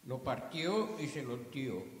 lo partió y se los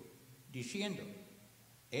dio, diciendo: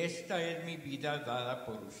 esta es mi vida dada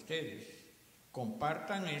por ustedes.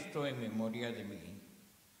 Compartan esto en memoria de mí.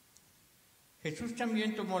 Jesús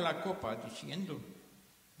también tomó la copa, diciendo: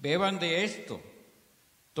 beban de esto,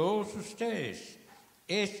 todos ustedes.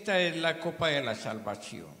 Esta es la copa de la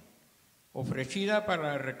salvación, ofrecida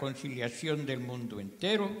para la reconciliación del mundo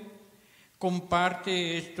entero.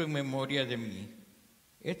 Comparte esto en memoria de mí.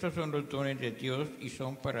 Estos son los dones de Dios y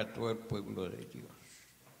son para todo el pueblo de Dios.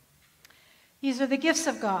 These are the gifts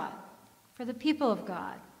of God for the people of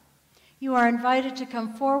God. You are invited to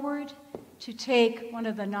come forward, to take one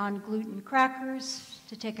of the non-gluten crackers,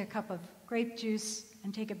 to take a cup of grape juice,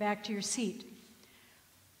 and take it back to your seat.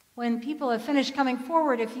 When people have finished coming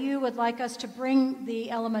forward, if you would like us to bring the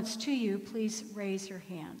elements to you, please raise your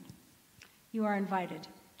hand. You are invited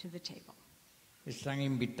to the table. Están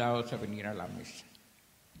invitados a venir a la mesa.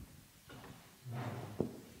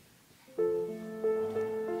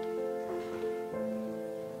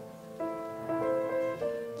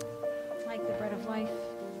 Like the bread of life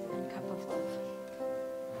and cup of love.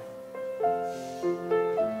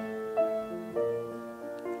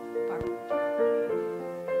 Barbara.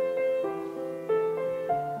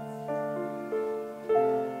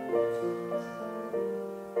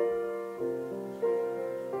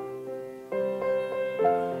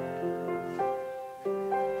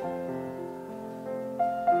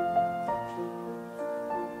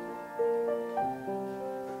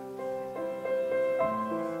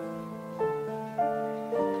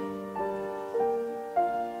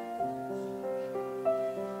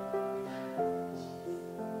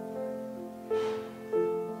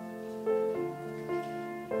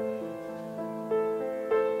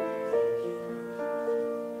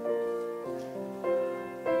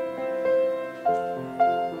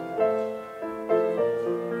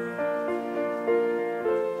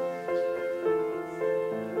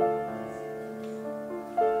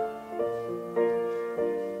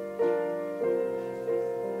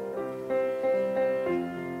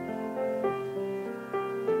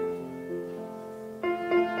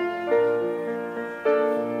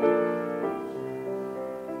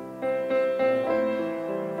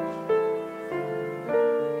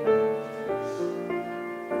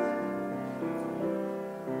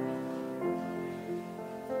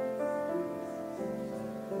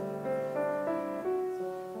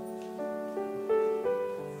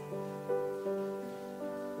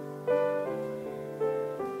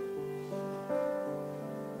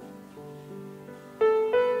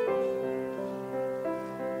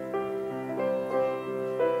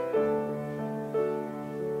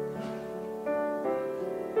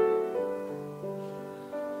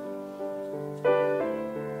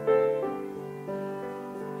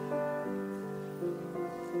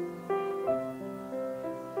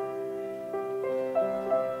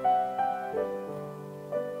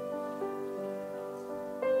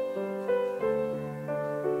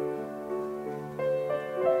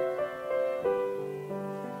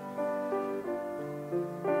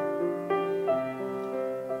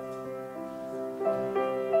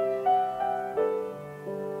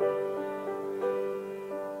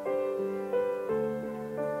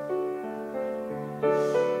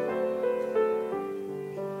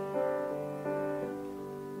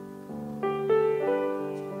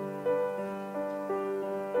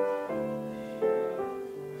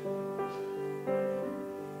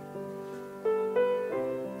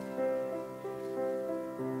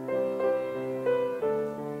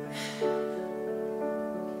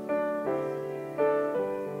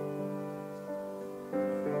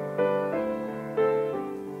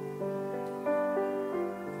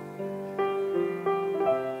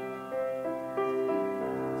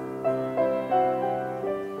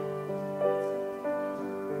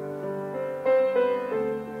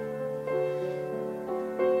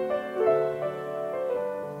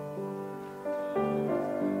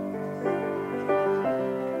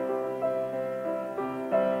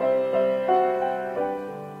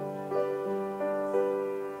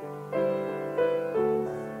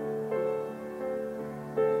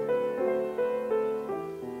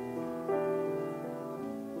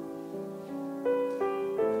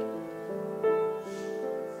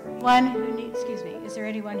 Is there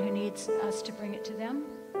anyone who needs us to bring it to them?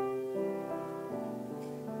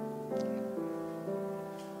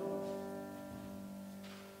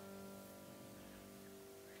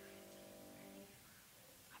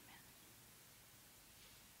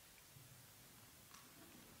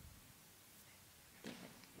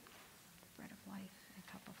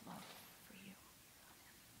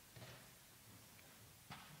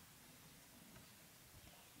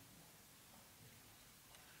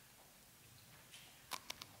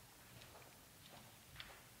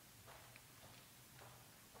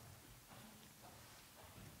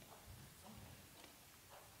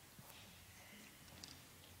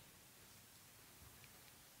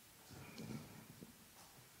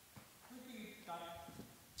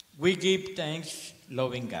 We give thanks,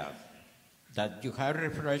 loving God, that you have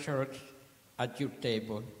refreshed us at your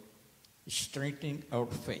table, strengthen our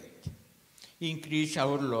faith, increase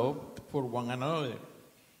our love for one another,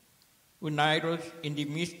 unite us in the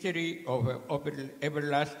mystery of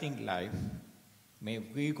everlasting life. May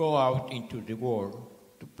we go out into the world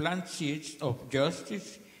to plant seeds of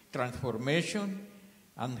justice, transformation,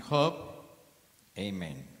 and hope.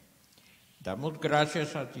 Amen. Damos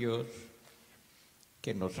gracias a Dios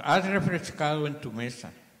que nos has refrescado en tu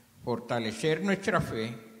mesa, fortalecer nuestra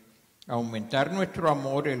fe, aumentar nuestro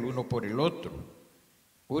amor el uno por el otro.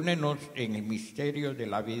 Únenos en el misterio de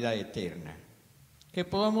la vida eterna. Que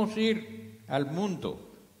podamos ir al mundo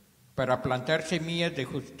para plantar semillas de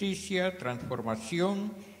justicia,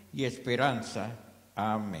 transformación y esperanza.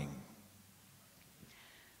 Amén.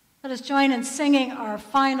 Let us join in singing our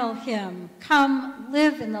final hymn, Come,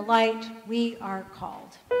 Live in the Light, We Are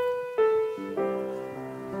Called.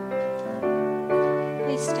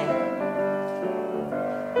 Please stand.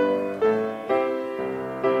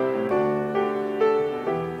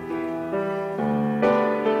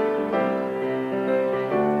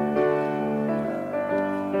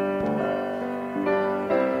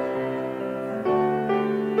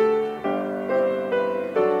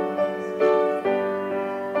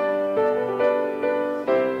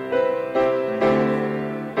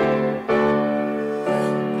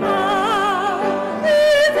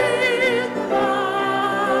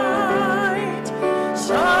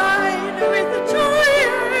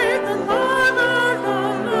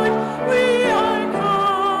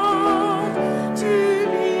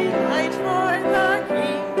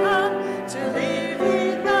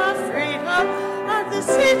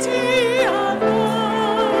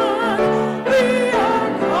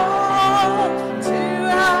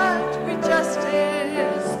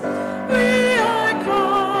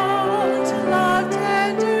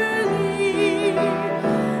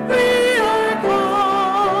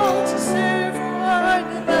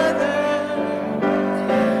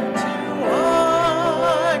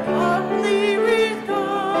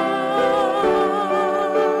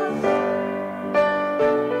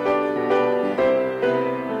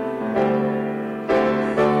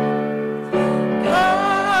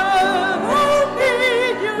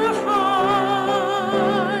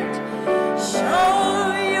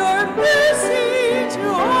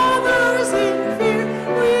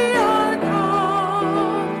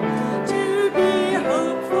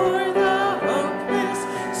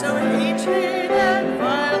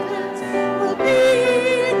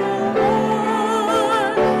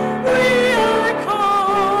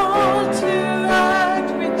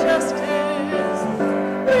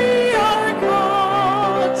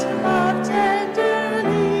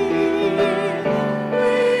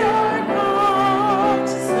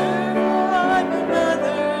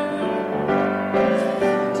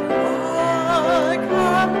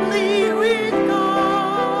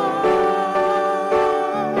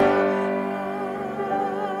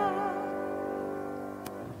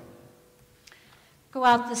 Go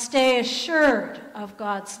out this day assured of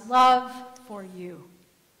God's love for you.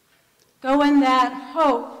 Go in that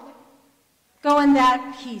hope. Go in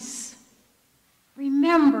that peace.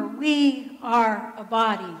 Remember, we are a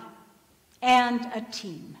body and a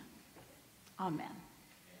team. Amen.